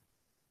its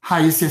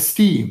highest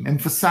esteem,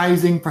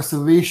 emphasizing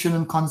preservation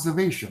and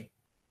conservation.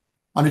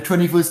 On the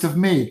 21st of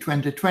May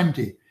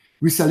 2020,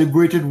 we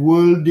celebrated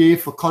World Day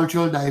for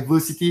Cultural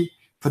Diversity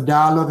for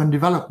Dialogue and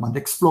Development,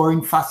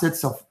 exploring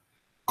facets of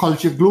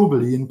culture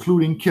globally,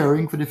 including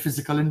caring for the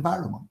physical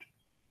environment.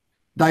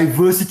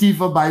 Diversity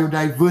for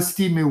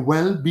biodiversity may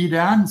well be the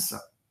answer.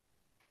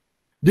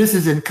 This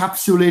is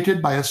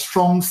encapsulated by a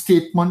strong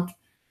statement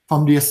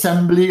from the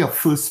Assembly of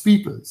First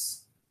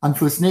Peoples and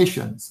First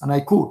Nations, and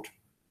I quote,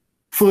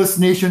 "First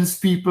Nations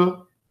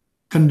people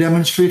can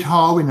demonstrate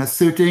how, in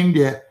asserting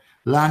their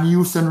land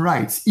use and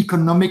rights,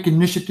 economic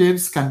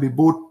initiatives can be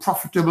both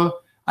profitable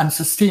and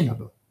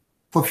sustainable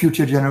for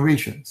future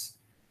generations.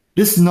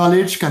 This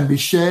knowledge can be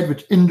shared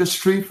with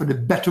industry for the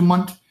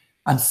betterment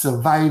and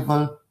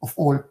survival of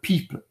all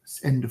peoples,"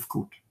 end of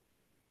quote.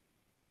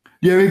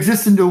 There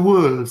exist in the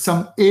world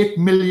some 8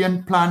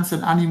 million plants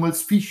and animal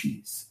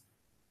species.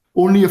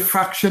 Only a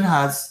fraction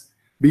has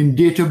been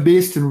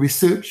databased in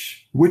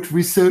research. With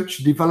research,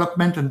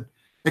 development, and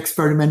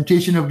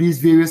experimentation of these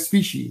various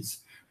species,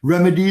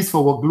 remedies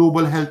for our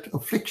global health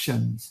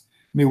afflictions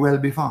may well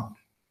be found.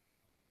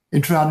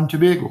 In Trinidad and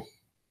Tobago,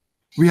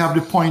 we have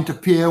the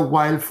Point-a-Pierre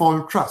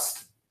Wildfowl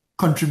Trust,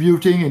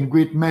 contributing in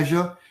great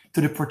measure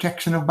to the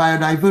protection of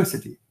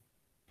biodiversity.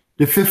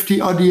 The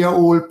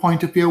 50-odd-year-old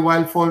Point-a-Pierre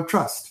Wildfowl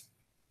Trust,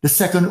 the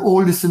second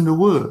oldest in the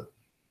world,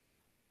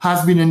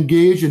 has been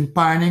engaged in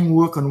pioneering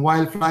work on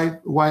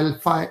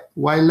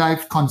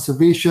wildlife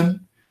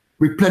conservation,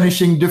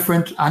 replenishing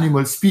different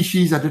animal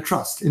species at the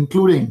trust,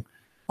 including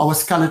our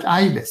scarlet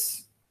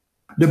ibis,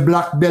 the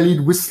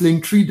black-bellied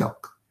whistling tree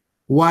duck,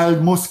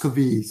 wild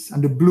muscovies,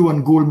 and the blue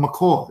and gold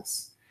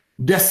macaws,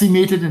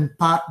 decimated in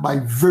part by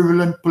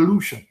virulent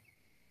pollution.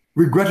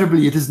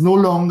 Regrettably, it is no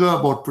longer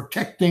about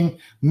protecting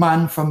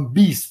man from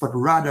beast, but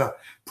rather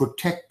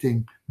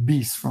protecting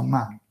beast from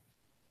man.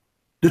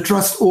 The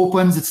Trust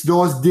opens its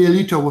doors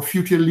daily to our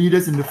future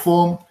leaders in the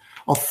form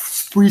of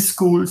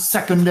preschool,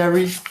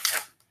 secondary,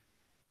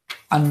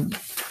 and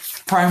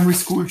primary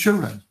school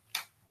children.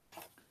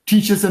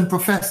 Teachers and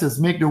professors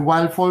make the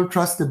Wildfowl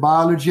Trust the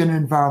biology and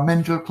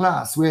environmental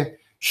class where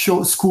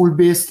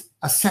school-based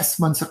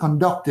assessments are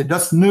conducted,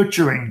 thus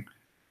nurturing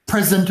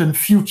present and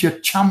future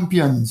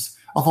champions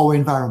of our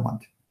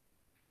environment.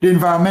 The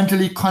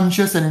environmentally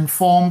conscious and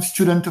informed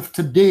student of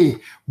today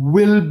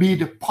will be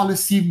the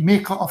policy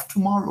maker of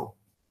tomorrow.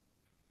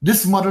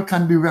 This model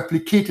can be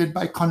replicated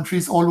by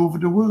countries all over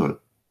the world.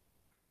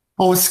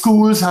 Our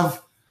schools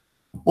have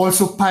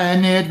also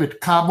pioneered with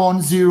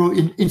Carbon Zero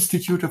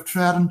Institute of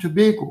Trinidad and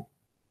Tobago,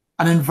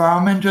 an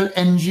environmental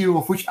NGO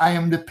of which I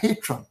am the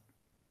patron,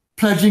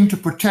 pledging to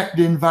protect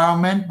the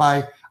environment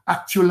by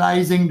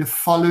actualizing the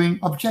following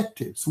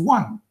objectives.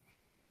 1,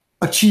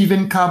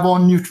 achieving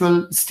carbon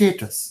neutral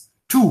status.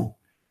 2,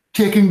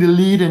 taking the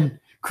lead in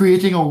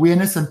creating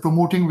awareness and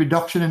promoting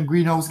reduction in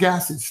greenhouse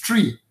gases.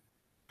 3,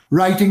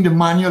 writing the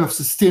manual of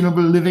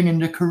sustainable living in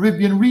the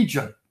Caribbean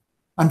region.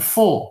 And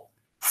 4,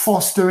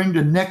 fostering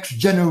the next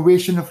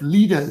generation of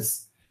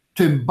leaders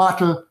to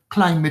battle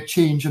climate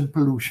change and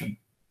pollution.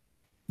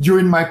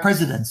 During my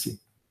presidency,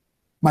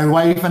 my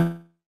wife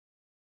and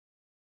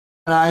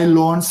I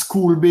launched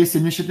school-based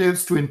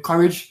initiatives to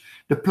encourage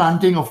the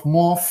planting of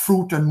more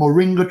fruit and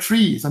moringa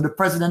trees on the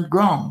president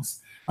grounds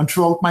and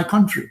throughout my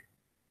country.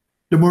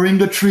 The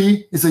moringa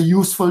tree is a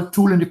useful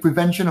tool in the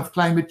prevention of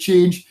climate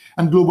change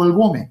and global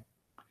warming.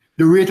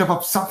 The rate of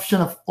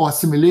absorption or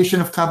assimilation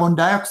of carbon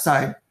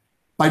dioxide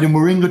by the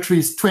moringa tree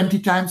is 20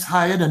 times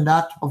higher than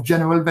that of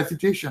general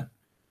vegetation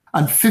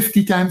and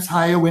 50 times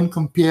higher when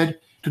compared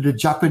to the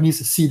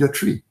Japanese cedar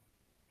tree.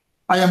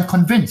 I am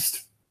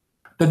convinced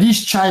that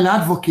these child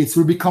advocates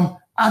will become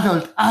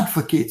adult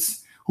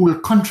advocates who will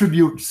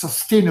contribute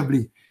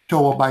sustainably to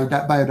our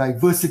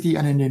biodiversity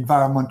and in the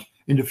environment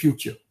in the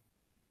future.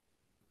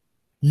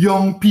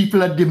 Young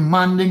people are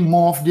demanding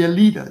more of their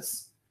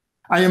leaders.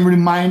 I am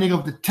reminding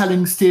of the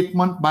telling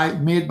statement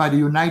made by the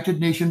United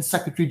Nations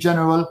Secretary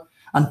General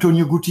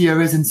Antonio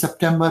Guterres in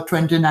September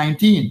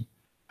 2019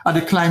 at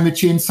the Climate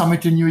Change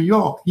Summit in New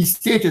York. He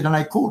stated, and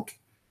I quote,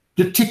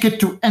 "The ticket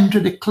to enter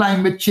the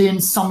Climate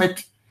Change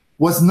Summit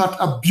was not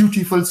a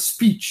beautiful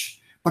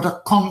speech, but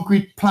a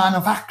concrete plan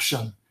of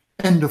action,"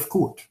 end of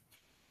quote.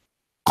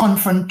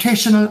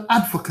 Confrontational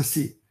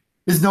advocacy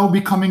is now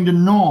becoming the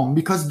norm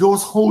because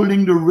those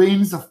holding the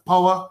reins of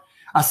power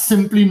are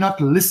simply not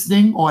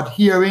listening or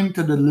adhering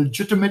to the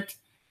legitimate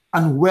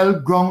and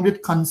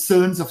well-grounded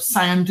concerns of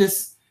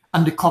scientists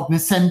and the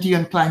cognoscenti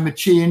on climate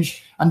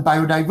change and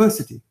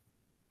biodiversity.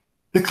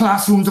 The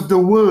classrooms of the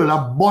world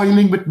are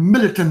boiling with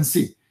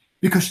militancy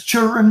because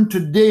children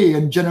today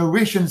and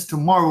generations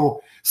tomorrow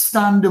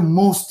stand the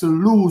most to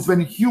lose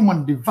when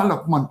human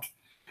development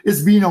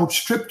is being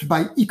outstripped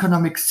by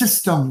economic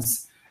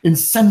systems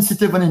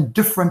insensitive and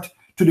indifferent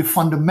to the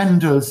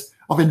fundamentals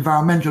of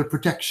environmental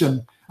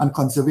protection and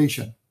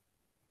conservation.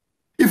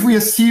 If we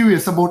are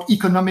serious about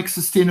economic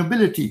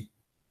sustainability,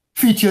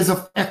 features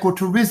of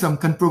ecotourism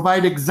can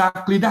provide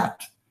exactly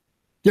that.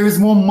 There is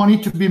more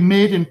money to be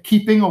made in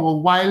keeping our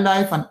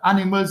wildlife and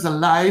animals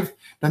alive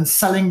than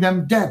selling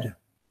them dead.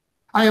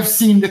 I have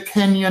seen the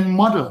Kenyan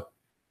model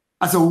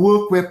as a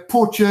work where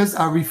poachers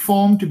are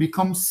reformed to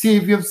become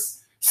saviors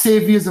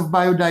of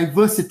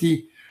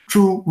biodiversity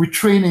through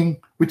retraining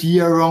with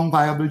year-round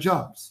viable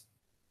jobs.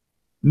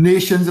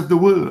 Nations of the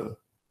world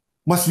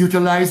must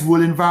utilize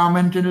World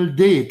Environmental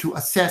Day to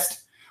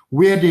assess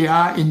where they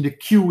are in the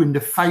queue in the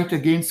fight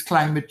against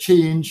climate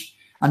change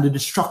and the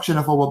destruction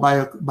of our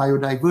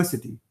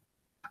biodiversity.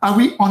 Are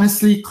we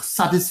honestly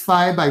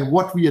satisfied by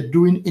what we are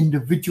doing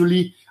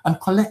individually and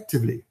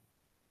collectively?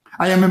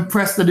 I am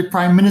impressed that the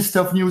Prime Minister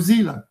of New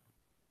Zealand,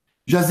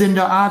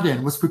 Jacinda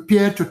Ardern, was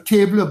prepared to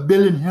table a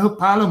bill in her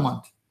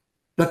parliament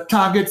that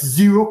targets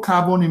zero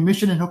carbon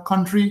emission in her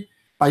country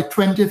by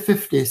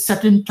 2050,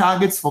 setting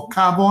targets for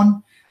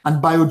carbon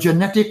and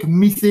biogenetic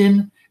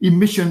methane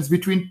emissions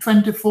between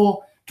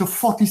 24 to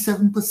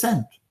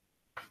 47%.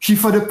 She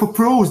further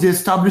proposed the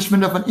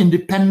establishment of an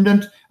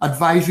independent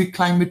advisory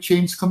climate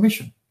change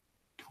commission.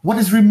 What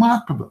is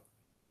remarkable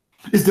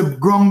is the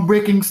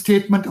groundbreaking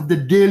statement of the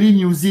daily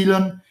New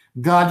Zealand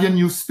Guardian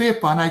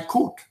newspaper, and I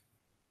quote,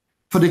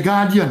 "For the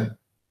Guardian,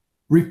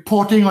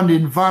 reporting on the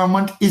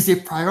environment is a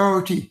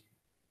priority.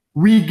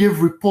 We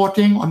give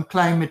reporting on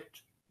climate,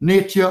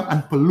 nature,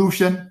 and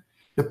pollution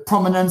the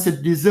prominence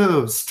it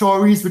deserves,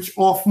 stories which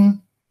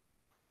often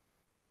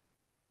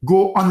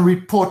go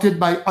unreported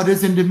by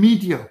others in the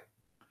media.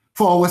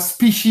 For our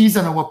species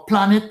and our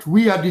planet,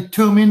 we are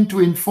determined to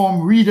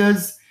inform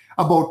readers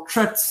about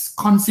threats,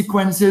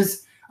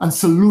 consequences, and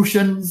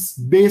solutions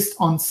based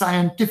on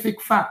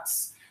scientific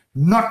facts,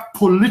 not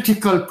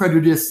political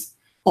prejudice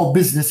or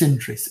business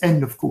interests,"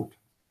 end of quote.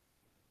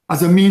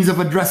 As a means of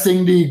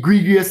addressing the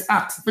egregious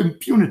acts of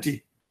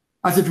impunity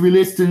as it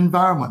relates to the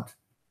environment,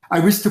 I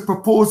wish to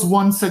propose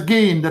once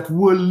again that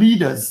world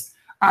leaders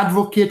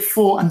advocate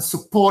for and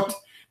support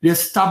the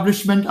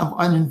establishment of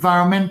an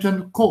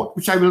environmental court,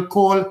 which I will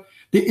call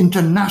the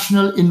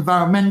International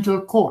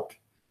Environmental Court,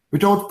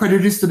 without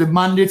prejudice to the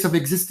mandates of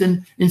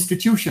existing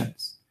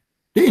institutions.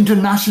 The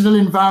International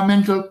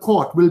Environmental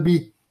Court will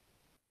be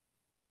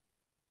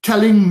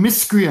telling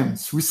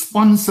miscreants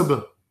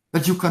responsible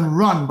that you can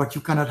run but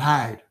you cannot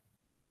hide.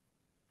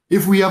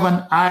 If we have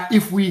an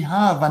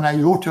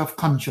iota of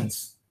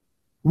conscience,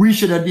 we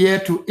should adhere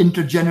to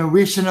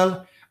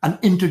intergenerational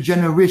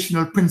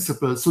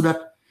principles so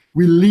that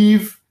we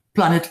leave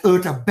planet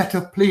Earth a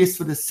better place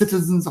for the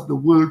citizens of the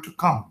world to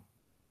come.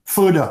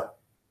 Further,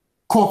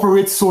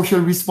 corporate social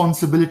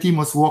responsibility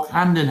must work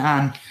hand in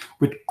hand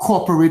with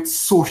corporate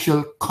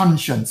social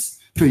conscience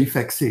to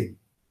effect same.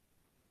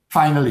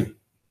 Finally,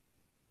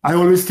 I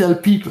always tell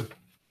people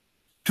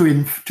to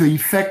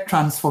effect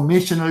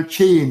transformational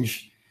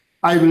change,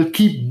 I will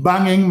keep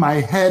banging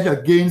my head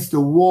against the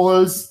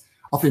walls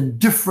of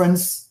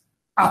indifference,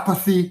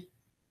 apathy,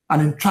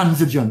 and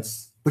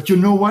intransigence. But you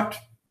know what?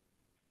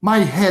 My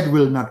head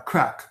will not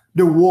crack.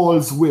 The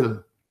walls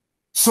will.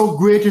 So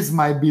great is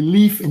my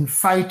belief in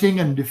fighting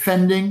and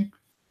defending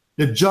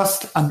the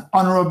just and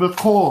honorable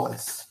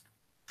cause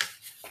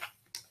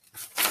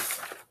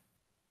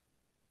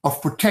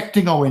of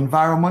protecting our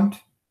environment,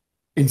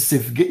 in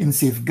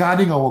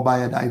safeguarding our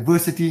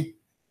biodiversity,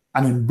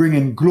 and in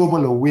bringing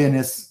global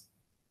awareness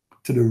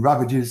to the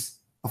ravages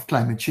of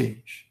climate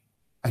change.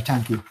 I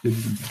thank you,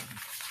 ladies and gentlemen.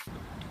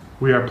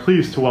 We are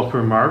pleased to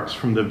welcome remarks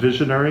from the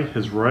visionary,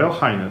 His Royal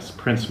Highness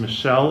Prince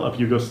Michel of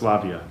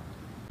Yugoslavia.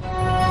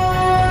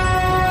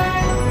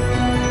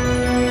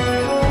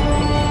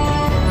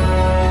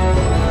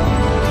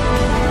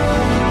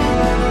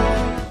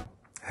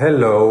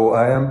 Hello,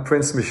 I am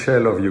Prince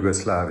Michel of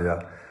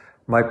Yugoslavia.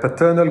 My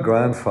paternal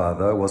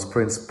grandfather was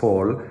Prince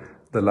Paul,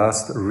 the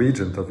last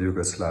regent of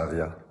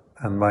Yugoslavia,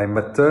 and my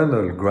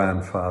maternal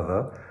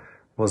grandfather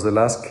was the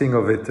last king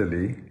of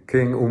Italy,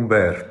 King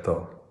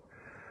Umberto.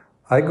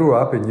 I grew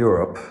up in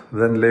Europe,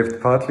 then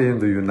lived partly in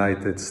the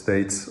United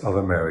States of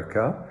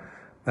America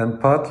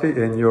and partly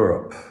in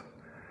Europe.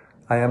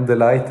 I am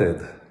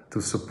delighted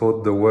to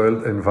support the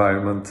World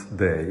Environment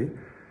Day,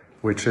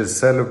 which is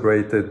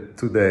celebrated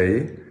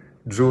today,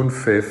 June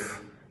 5th,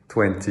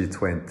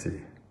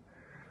 2020.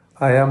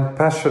 I am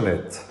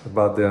passionate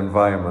about the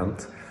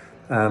environment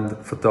and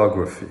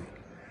photography.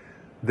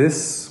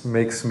 This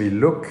makes me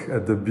look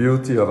at the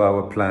beauty of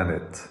our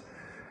planet,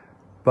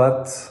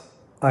 but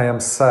I am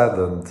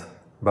saddened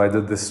by the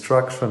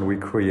destruction we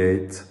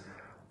create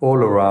all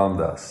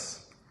around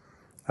us.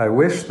 I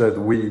wish that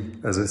we,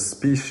 as a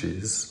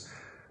species,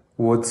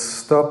 would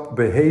stop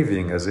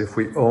behaving as if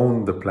we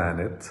own the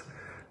planet,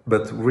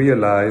 but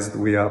realized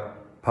we are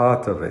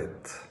part of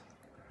it.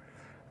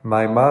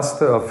 My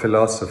master of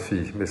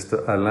philosophy,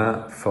 Mr.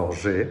 Alain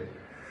Forget,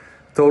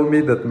 told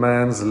me that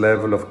man's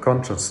level of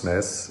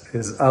consciousness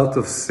is out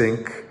of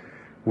sync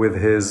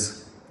with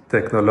his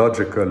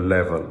technological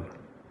level.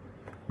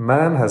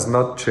 Man has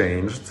not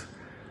changed,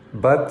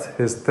 but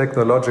his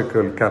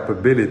technological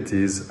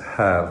capabilities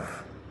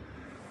have.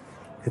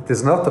 It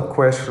is not a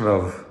question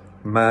of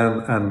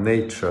man and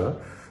nature,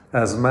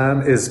 as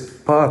man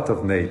is part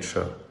of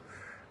nature.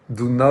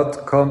 Do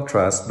not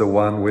contrast the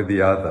one with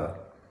the other.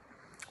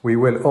 We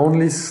will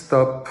only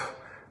stop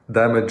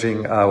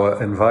damaging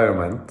our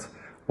environment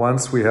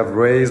once we have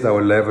raised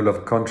our level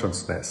of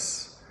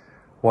consciousness,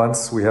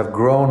 once we have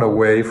grown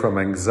away from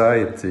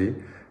anxiety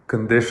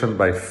conditioned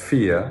by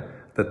fear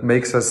that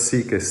makes us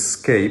seek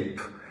escape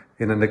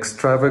in an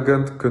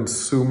extravagant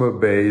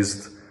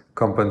consumer-based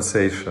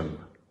compensation.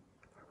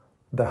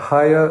 The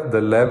higher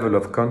the level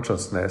of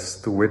consciousness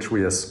to which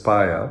we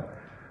aspire,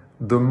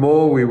 the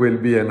more we will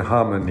be in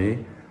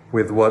harmony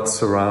with what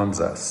surrounds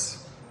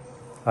us.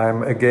 I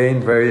am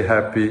again very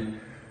happy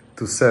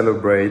to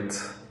celebrate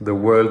the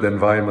World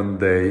Environment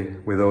Day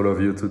with all of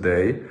you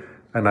today,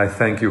 and I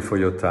thank you for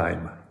your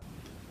time.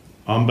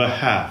 On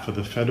behalf of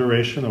the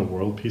Federation of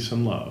World Peace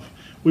and Love,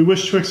 we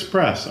wish to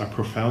express our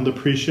profound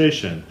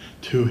appreciation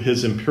to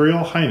His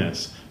Imperial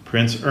Highness,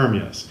 Prince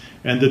Ermias,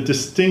 and the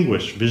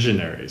distinguished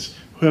visionaries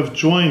who have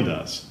joined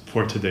us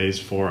for today's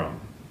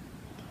forum.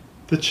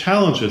 The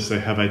challenges they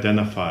have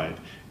identified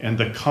and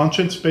the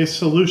conscience-based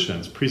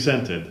solutions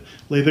presented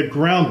lay the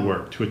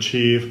groundwork to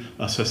achieve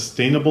a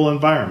sustainable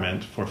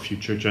environment for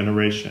future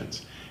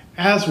generations.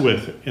 As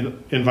with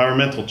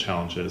environmental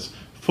challenges,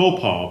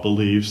 FOWPAL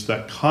believes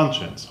that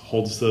conscience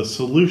holds the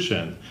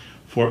solution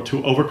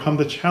to overcome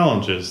the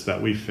challenges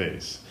that we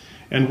face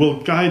and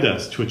will guide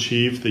us to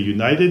achieve the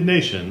United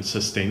Nations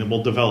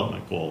Sustainable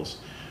Development Goals,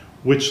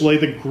 which lay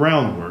the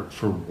groundwork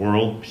for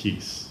world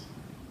peace.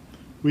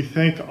 We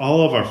thank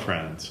all of our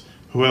friends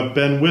who have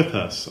been with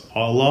us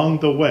along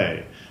the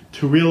way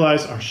to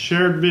realize our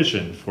shared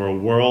vision for a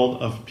world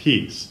of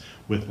peace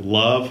with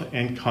love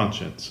and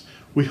conscience.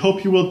 We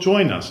hope you will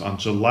join us on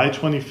July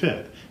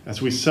 25th as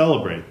we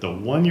celebrate the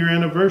one-year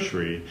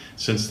anniversary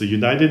since the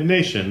United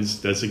Nations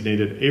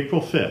designated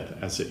April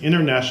 5th as the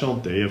International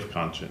Day of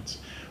Conscience.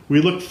 We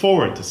look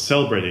forward to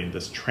celebrating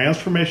this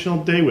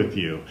transformational day with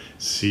you.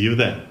 See you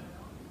then.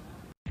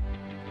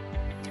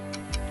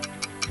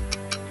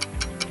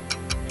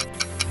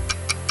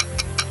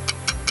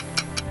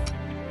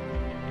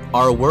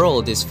 Our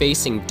world is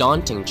facing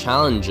daunting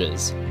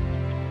challenges.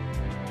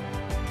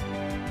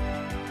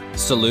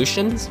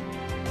 Solutions?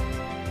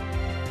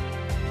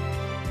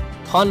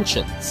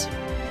 Conscience.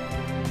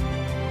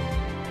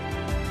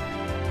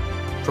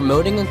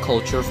 promoting a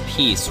culture of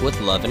peace with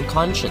love and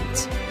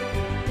conscience.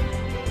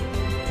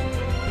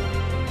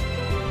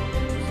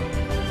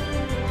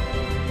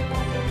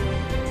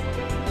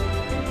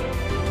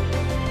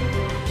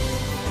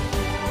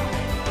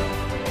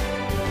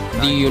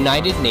 The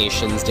United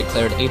Nations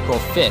declared April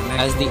 5th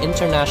as the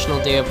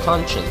International Day of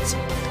Conscience.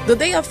 The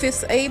day of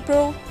 5th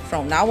April,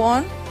 from now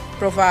on,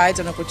 provides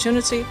an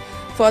opportunity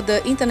for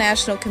the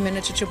international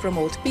community to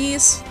promote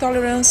peace,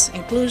 tolerance,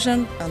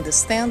 inclusion,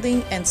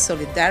 understanding, and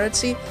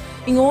solidarity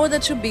in order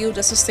to build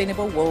a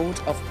sustainable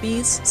world of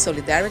peace,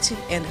 solidarity,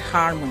 and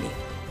harmony.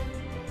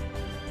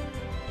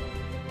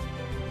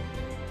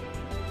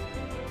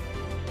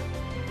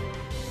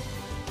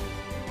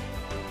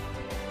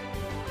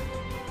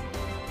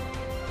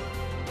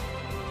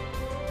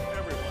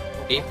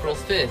 April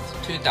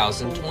 5th,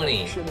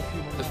 2020,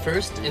 the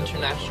first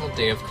International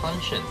Day of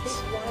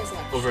Conscience.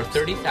 Over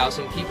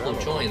 30,000 people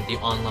joined the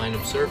online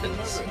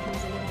observance.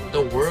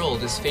 The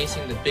world is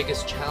facing the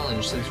biggest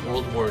challenge since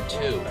World War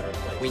II.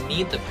 We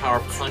need the power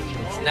of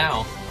conscience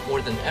now, more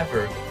than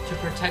ever, to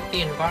protect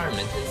the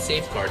environment and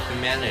safeguard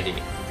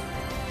humanity.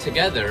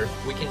 Together,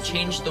 we can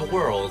change the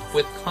world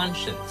with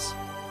conscience.